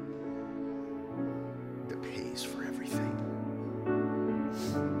blood that pays for everything.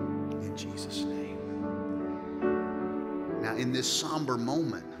 In Jesus' name. Now, in this somber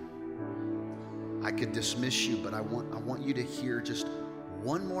moment, I could dismiss you, but I want you to hear just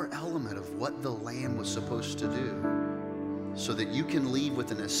one more element of what the Lamb was supposed to do, so that you can leave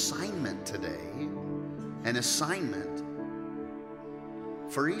with an assignment today, an assignment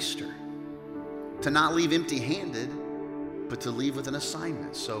for Easter. To not leave empty-handed, but to leave with an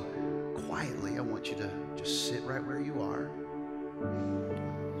assignment. So quietly, I want you to just sit right where you are.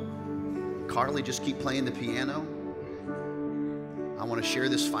 Carly, just keep playing the piano. I want to share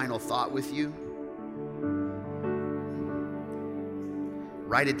this final thought with you.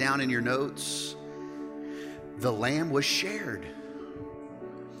 Write it down in your notes. The lamb was shared.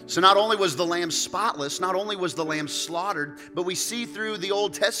 So not only was the lamb spotless, not only was the lamb slaughtered, but we see through the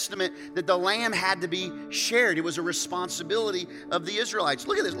Old Testament that the lamb had to be shared. It was a responsibility of the Israelites.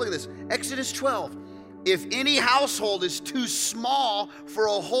 Look at this, look at this. Exodus 12. If any household is too small for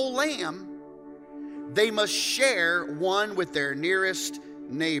a whole lamb, they must share one with their nearest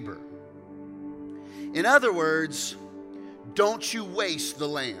neighbor. In other words, don't you waste the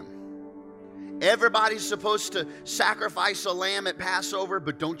lamb. Everybody's supposed to sacrifice a lamb at Passover,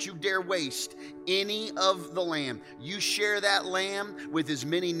 but don't you dare waste any of the lamb. You share that lamb with as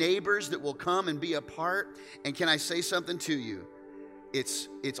many neighbors that will come and be a part. And can I say something to you? It's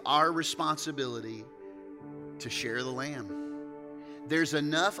our responsibility to share the lamb. There's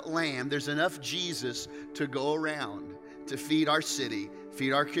enough lamb, there's enough Jesus to go around to feed our city,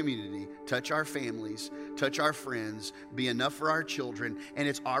 feed our community, touch our families, touch our friends, be enough for our children. And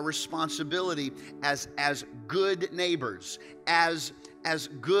it's our responsibility as good neighbors, as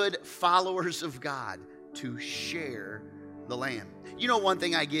good followers of God, to share the lamb. You know, one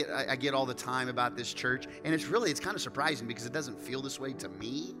thing I get all the time about this church, and it's kind of surprising because it doesn't feel this way to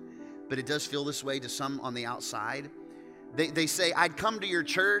me, but it does feel this way to some on the outside. They say, I'd come to your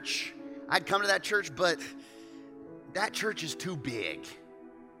church, I'd come to that church, but that church is too big.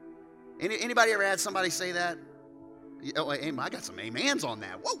 Anybody ever had somebody say that? Oh, I got some amens on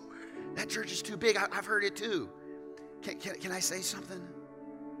that. Whoa, that church is too big. I've heard it too. Can I say something?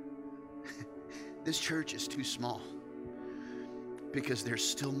 This church is too small because there's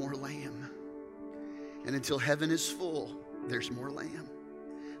still more lamb. And until heaven is full, there's more lamb.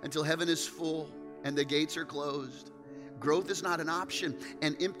 Until heaven is full and the gates are closed, growth is not an option,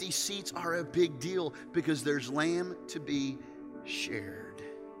 and empty seats are a big deal because there's lamb to be shared.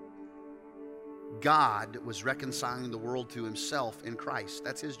 God was reconciling the world to himself in Christ.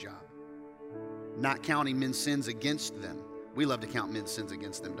 That's his job. Not counting men's sins against them. We love to count men's sins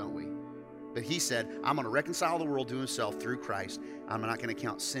against them, don't we? But he said, I'm going to reconcile the world to himself through Christ. I'm not going to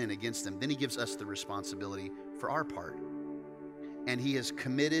count sin against them. Then he gives us the responsibility for our part. And he is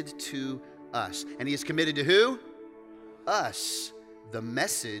committed to us. And he is committed to who? Us, the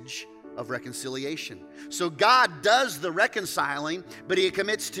message of reconciliation. So God does the reconciling, but he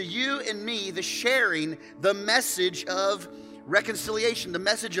commits to you and me the sharing, the message of reconciliation, the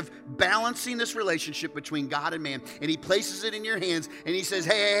message of balancing this relationship between God and man. And he places it in your hands and he says,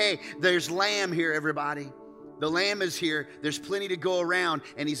 hey, there's lamb here, everybody. The lamb is here. There's plenty to go around.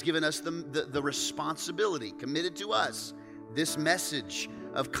 And he's given us the responsibility, committed to us, this message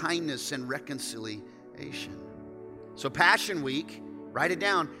of kindness and reconciliation. So Passion Week, write it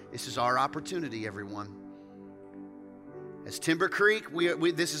down. This is our opportunity, everyone. As Timber Creek,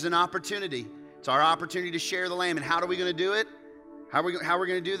 this is an opportunity. It's our opportunity to share the lamb. And how are we going to do it? How are we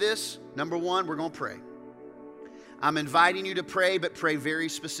going to do this? Number one, we're going to pray. I'm inviting you to pray, but pray very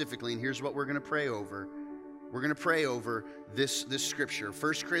specifically. And here's what we're going to pray over. We're going to pray over this scripture.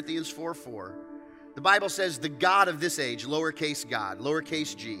 1 Corinthians 4:4. The Bible says, the God of this age, lowercase God,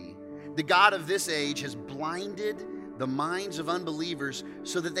 lowercase g, the God of this age has blinded the minds of unbelievers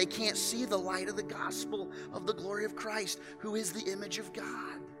so that they can't see the light of the gospel of the glory of Christ, who is the image of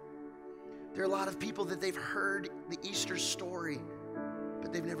God. There are a lot of people that they've heard the Easter story,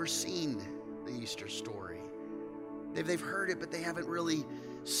 but they've never seen the Easter story. They've heard it, but they haven't really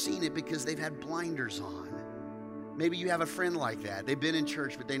seen it because they've had blinders on. Maybe you have a friend like that. They've been in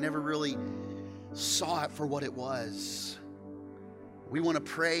church, but they never really saw it for what it was. We want to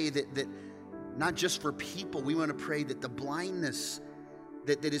pray that not just for people, we want to pray that the blindness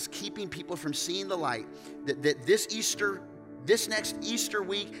that is keeping people from seeing the light, that this next Easter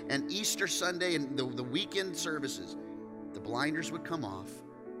week and Easter Sunday and the weekend services, the blinders would come off.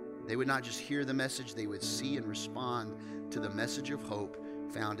 They would not just hear the message, they would see and respond to the message of hope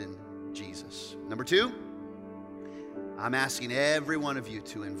found in Jesus. Number two, I'm asking every one of you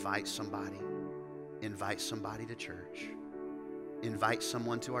to invite somebody. Invite somebody to church. Invite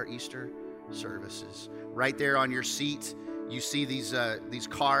someone to our Easter services. Right there on your seat, you see these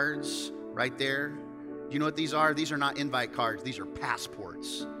cards right there. Do you know what these are? These are not invite cards. These are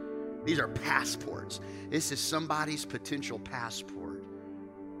passports. These are passports. This is somebody's potential passport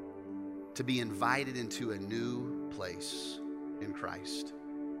to be invited into a new place in Christ.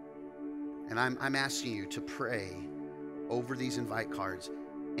 And I'm asking you to pray over these invite cards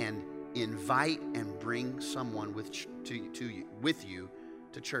and invite and bring someone with you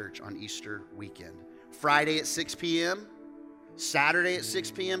to church on Easter weekend. Friday at 6 p.m., Saturday at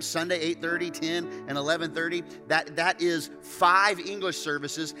 6 p.m., Sunday 8:30, 10, and 11:30. That is 5 English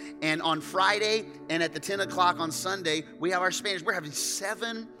services. And on Friday and at the 10 o'clock on Sunday, we have our Spanish. We're having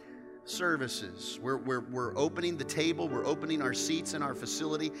 7 services. We're opening the table. We're opening our seats in our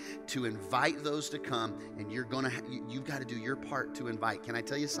facility to invite those to come. And you've got to do your part to invite. Can I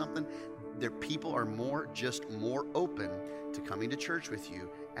tell you something? People are more open to coming to church with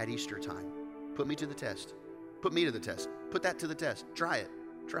you at Easter time. Put me to the test. Put me to the test. Put that to the test. Try it.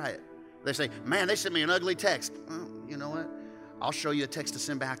 Try it. They say, man, they sent me an ugly text. Well, you know what? I'll show you a text to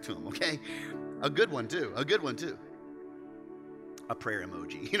send back to them, okay? A good one, too. A good one, too. A prayer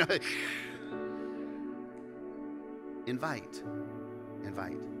emoji, you know. Invite.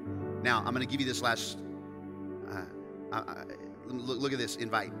 Now, I'm going to give you this last, look at this.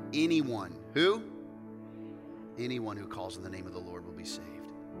 Invite anyone. Who? Anyone who calls on the name of the Lord will be saved.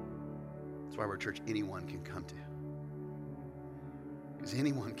 That's why we're a church anyone can come to. Because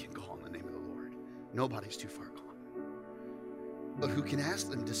anyone can call on the name of the Lord. Nobody's too far gone. But who can ask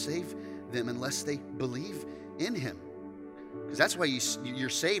them to save them unless they believe in him? Because that's why you're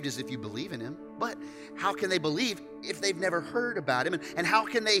saved, is if you believe in him. But how can they believe if they've never heard about him? And how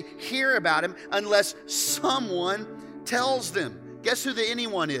can they hear about him unless someone tells them? Guess who the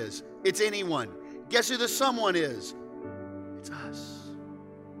anyone is? It's anyone. Guess who the someone is? It's us.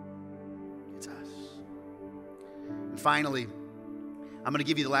 It's us. And finally, I'm going to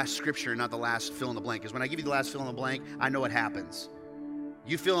give you the last scripture, not the last fill in the blank. Because when I give you the last fill in the blank, I know what happens.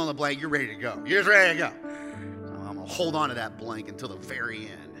 You fill in the blank, you're ready to go. You're just ready to go. I'm going to hold on to that blank until the very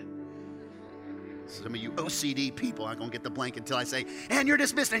end. Some of you OCD people aren't going to get the blank until I say, and you're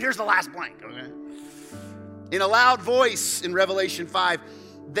dismissed, and here's the last blank. Okay? In a loud voice in Revelation 5,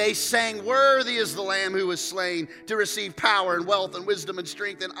 they sang, worthy is the Lamb who was slain to receive power and wealth and wisdom and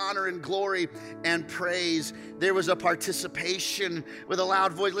strength and honor and glory and praise. There was a participation with a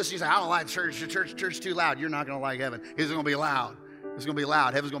loud voice. Listen, you say, I don't like church. Church too loud. You're not going to like heaven. It's going to be loud. It's going to be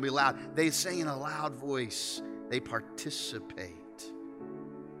loud. Heaven's going to be loud. They sing in a loud voice. They participate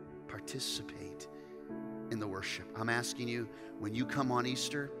in the worship. I'm asking you, when you come on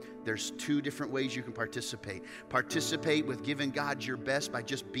Easter, there's 2 different ways you can participate. Participate with giving God your best by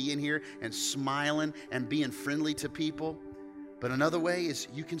just being here and smiling and being friendly to people. But another way is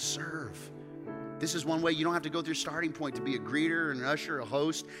you can serve. This is one way. You don't have to go through starting point to be a greeter, an usher, a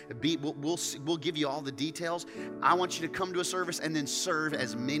host. We'll give you all the details. I want you to come to a service and then serve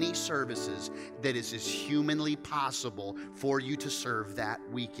as many services that is as humanly possible for you to serve that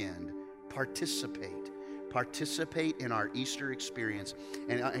weekend. Participate. Participate in our Easter experience.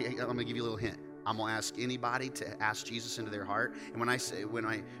 And I'm going to give you a little hint. I'm going to ask anybody to ask Jesus into their heart. And when I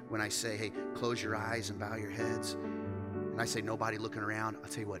say, hey, close your eyes and bow your heads, and I say nobody looking around, I'll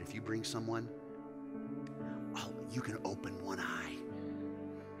tell you what, if you bring someone, you can open one eye.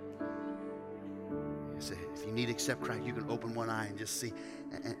 Say, if you need to accept Christ, you can open one eye and just see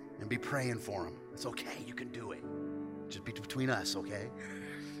and be praying for them. It's okay. You can do it. Just be between us, okay?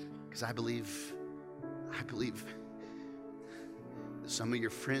 Because I believe some of your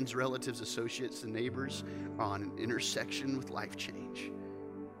friends, relatives, associates, and neighbors are on an intersection with life change.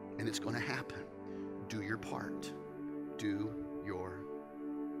 And it's going to happen. Do your part. Do your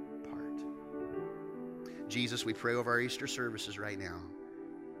part. Jesus, we pray over our Easter services right now.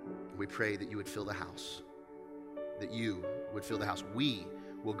 We pray that you would fill the house. That you would fill the house. We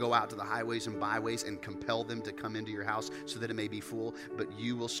will go out to the highways and byways and compel them to come into your house so that it may be full. But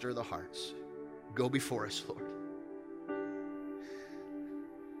you will stir the hearts. Go before us, Lord.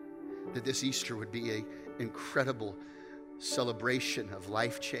 That this Easter would be an incredible celebration of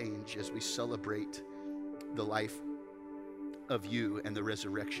life change as we celebrate the life of you and the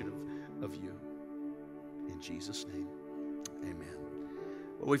resurrection of you. In Jesus' name, amen.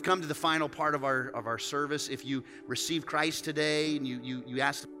 Well, we've come to the final part of our service. If you received Christ today and you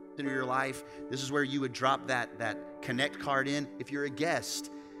asked him into your life, this is where you would drop that Connect card in. If you're a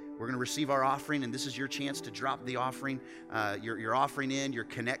guest, we're going to receive our offering, and this is your chance to drop the offering, your offering in, your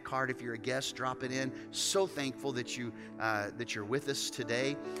Connect card. If you're a guest, drop it in. So thankful that you're with us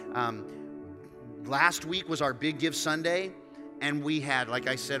today. Last week was our Big Give Sunday, and we had, like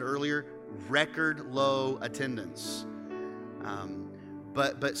I said earlier, record low attendance.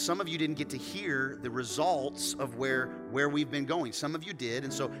 But some of you didn't get to hear the results of where we've been going. Some of you did,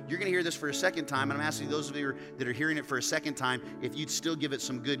 and so you're going to hear this for a second time, and I'm asking those of you that are hearing it for a second time, if you'd still give it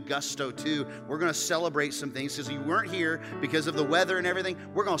some good gusto too. We're going to celebrate some things, because you weren't here because of the weather and everything.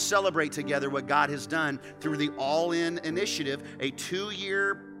 We're going to celebrate together what God has done through the All In Initiative, a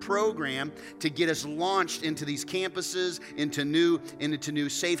 2-year program to get us launched into these campuses, into new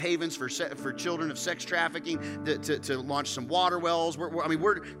safe havens for children of sex trafficking, to launch some water wells.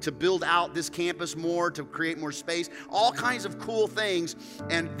 We're to build out this campus more, to create more space, all kinds of cool things.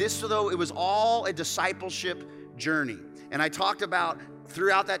 And this, though, it was all a discipleship journey. And I talked about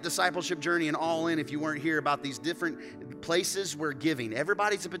throughout that discipleship journey and All In, if you weren't here, about these different places we're giving.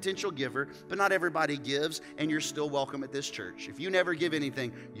 Everybody's a potential giver, but not everybody gives, and you're still welcome at this church. If you never give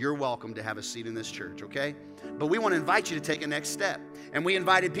anything, you're welcome to have a seat in this church, okay? But we want to invite you to take a next step. And we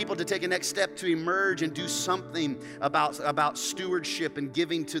invited people to take a next step to emerge and do something about stewardship and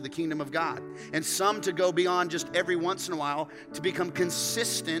giving to the kingdom of God. And some to go beyond just every once in a while to become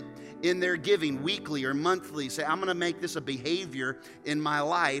consistent in their giving weekly or monthly. Say, I'm going to make this a behavior in my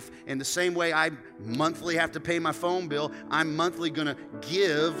life. In the same way I monthly have to pay my phone bill, I'm monthly going to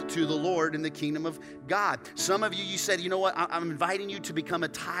give to the Lord in the kingdom of God. Some of you said, you know what, I'm inviting you to become a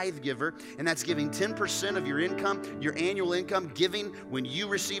tithe giver, and that's giving 10% of your income, your annual income, giving when you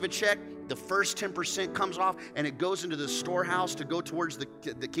receive a check. The first 10% comes off and it goes into the storehouse to go towards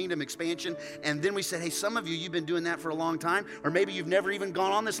the kingdom expansion. And then we said, hey, some of you, you've been doing that for a long time, or maybe you've never even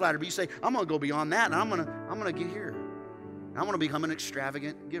gone on this ladder, but you say, I'm going to go beyond that, and I'm going to get here. I want to become an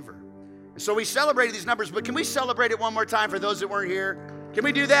extravagant giver. And so we celebrated these numbers, but can we celebrate it one more time for those that weren't here? Can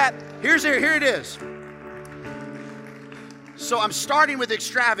we do that? Here it is. So I'm starting with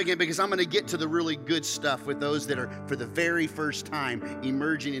extravagant because I'm going to get to the really good stuff with those that are for the very first time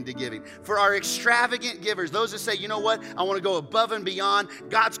emerging into giving. For our extravagant givers, those that say, you know what, I want to go above and beyond.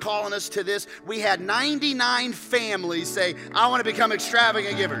 God's calling us to this. We had 99 families say, I want to become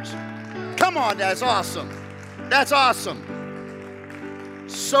extravagant givers. Come on, that's awesome. That's awesome.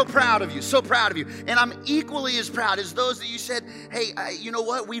 So proud of you, so proud of you. And I'm equally as proud as those that you said, hey, you know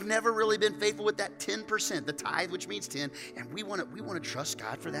what? We've never really been faithful with that 10%, the tithe, which means 10. And we want to trust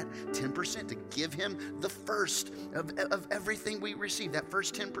God for that 10%, to give him the first of everything we receive, that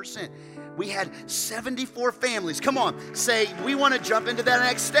first 10%. We had 74 families. Come on, say, we want to jump into that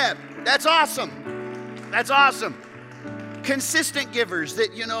next step. That's awesome. That's awesome. Consistent givers,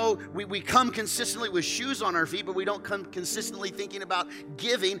 that, you know, we come consistently with shoes on our feet, but we don't come consistently thinking about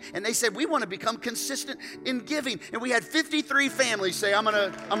giving. And they said, we want to become consistent in giving. And we had 53 families say, I'm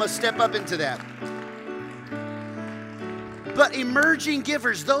gonna step up into that. But emerging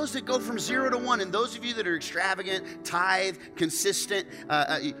givers, those that go from 0 to 1, and those of you that are extravagant, tithe, consistent,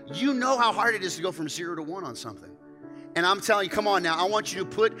 you know how hard it is to go from 0 to 1 on something. And I'm telling you, come on now, I want you to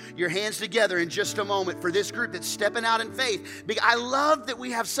put your hands together in just a moment for this group that's stepping out in faith. Because I love that we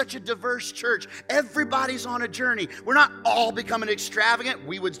have such a diverse church. Everybody's on a journey. We're not all becoming extravagant.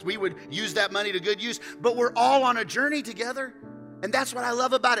 We would use that money to good use, but we're all on a journey together. And that's what I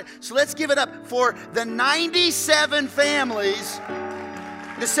love about it. So let's give it up for the 97 families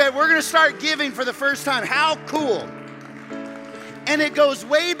that said, we're going to start giving for the first time. How cool. And it goes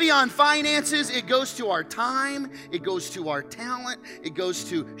way beyond finances. It goes to our time. It goes to our talent. It goes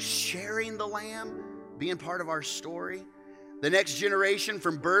to sharing the Lamb, being part of our story. The next generation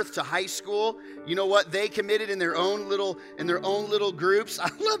from birth to high school, you know what? They committed in their own little groups. I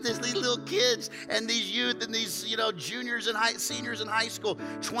love this, these little kids and these youth and these, juniors and seniors in high school.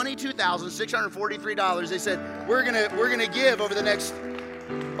 $22,643. They said, we're gonna give over the next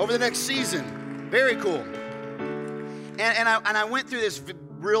season. Very cool. And I went through this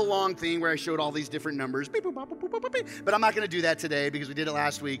real long thing where I showed all these different numbers. But I'm not going to do that today because we did it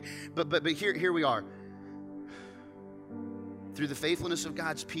last week. But here we are. Through the faithfulness of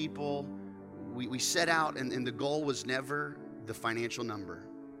God's people, we set out, and the goal was never the financial number.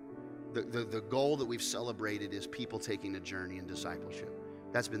 The goal that we've celebrated is people taking a journey in discipleship.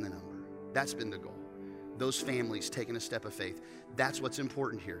 That's been the number. That's been the goal. Those families taking a step of faith. That's what's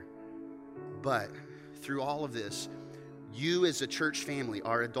important here. But through all of this, you as a church family,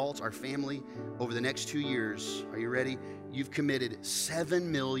 our adults, our family, over the next 2 years, are you ready? You've committed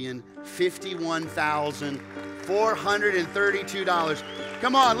 $7,051,432.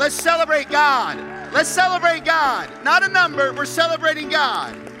 Come on, let's celebrate God. Let's celebrate God. Not a number, we're celebrating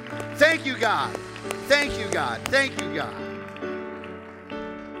God. Thank you, God. Thank you, God. Thank you, God.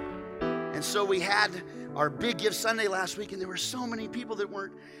 And so we had our Big Give Sunday last week, and there were so many people that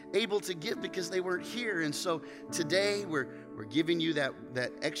weren't able to give because they weren't here. And so today we're giving you that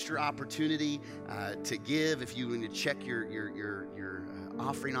extra opportunity to give. If you want to check your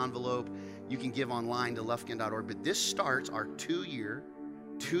offering envelope, you can give online to lufkin.org. But this starts our two-year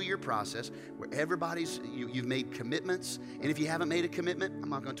process where you've made commitments. And if you haven't made a commitment, I'm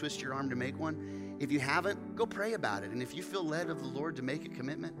not going to twist your arm to make one. If you haven't, go pray about it. And if you feel led of the Lord to make a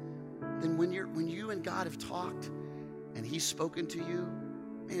commitment, then when you and God have talked and He's spoken to you,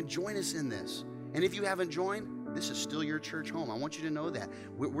 man, join us in this. And if you haven't joined, this is still your church home. I want you to know that.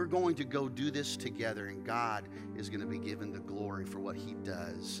 We're going to go do this together, and God is going to be given the glory for what He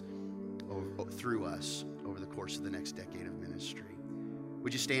does through us over the course of the next decade of ministry.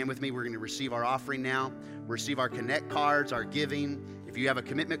 Would you stand with me? We're going to receive our offering now. We'll receive our connect cards, our giving. If you have a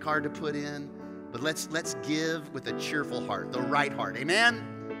commitment card to put in, but let's give with a cheerful heart, the right heart. Amen?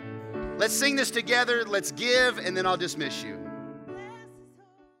 Let's sing this together. Let's give, and then I'll dismiss you.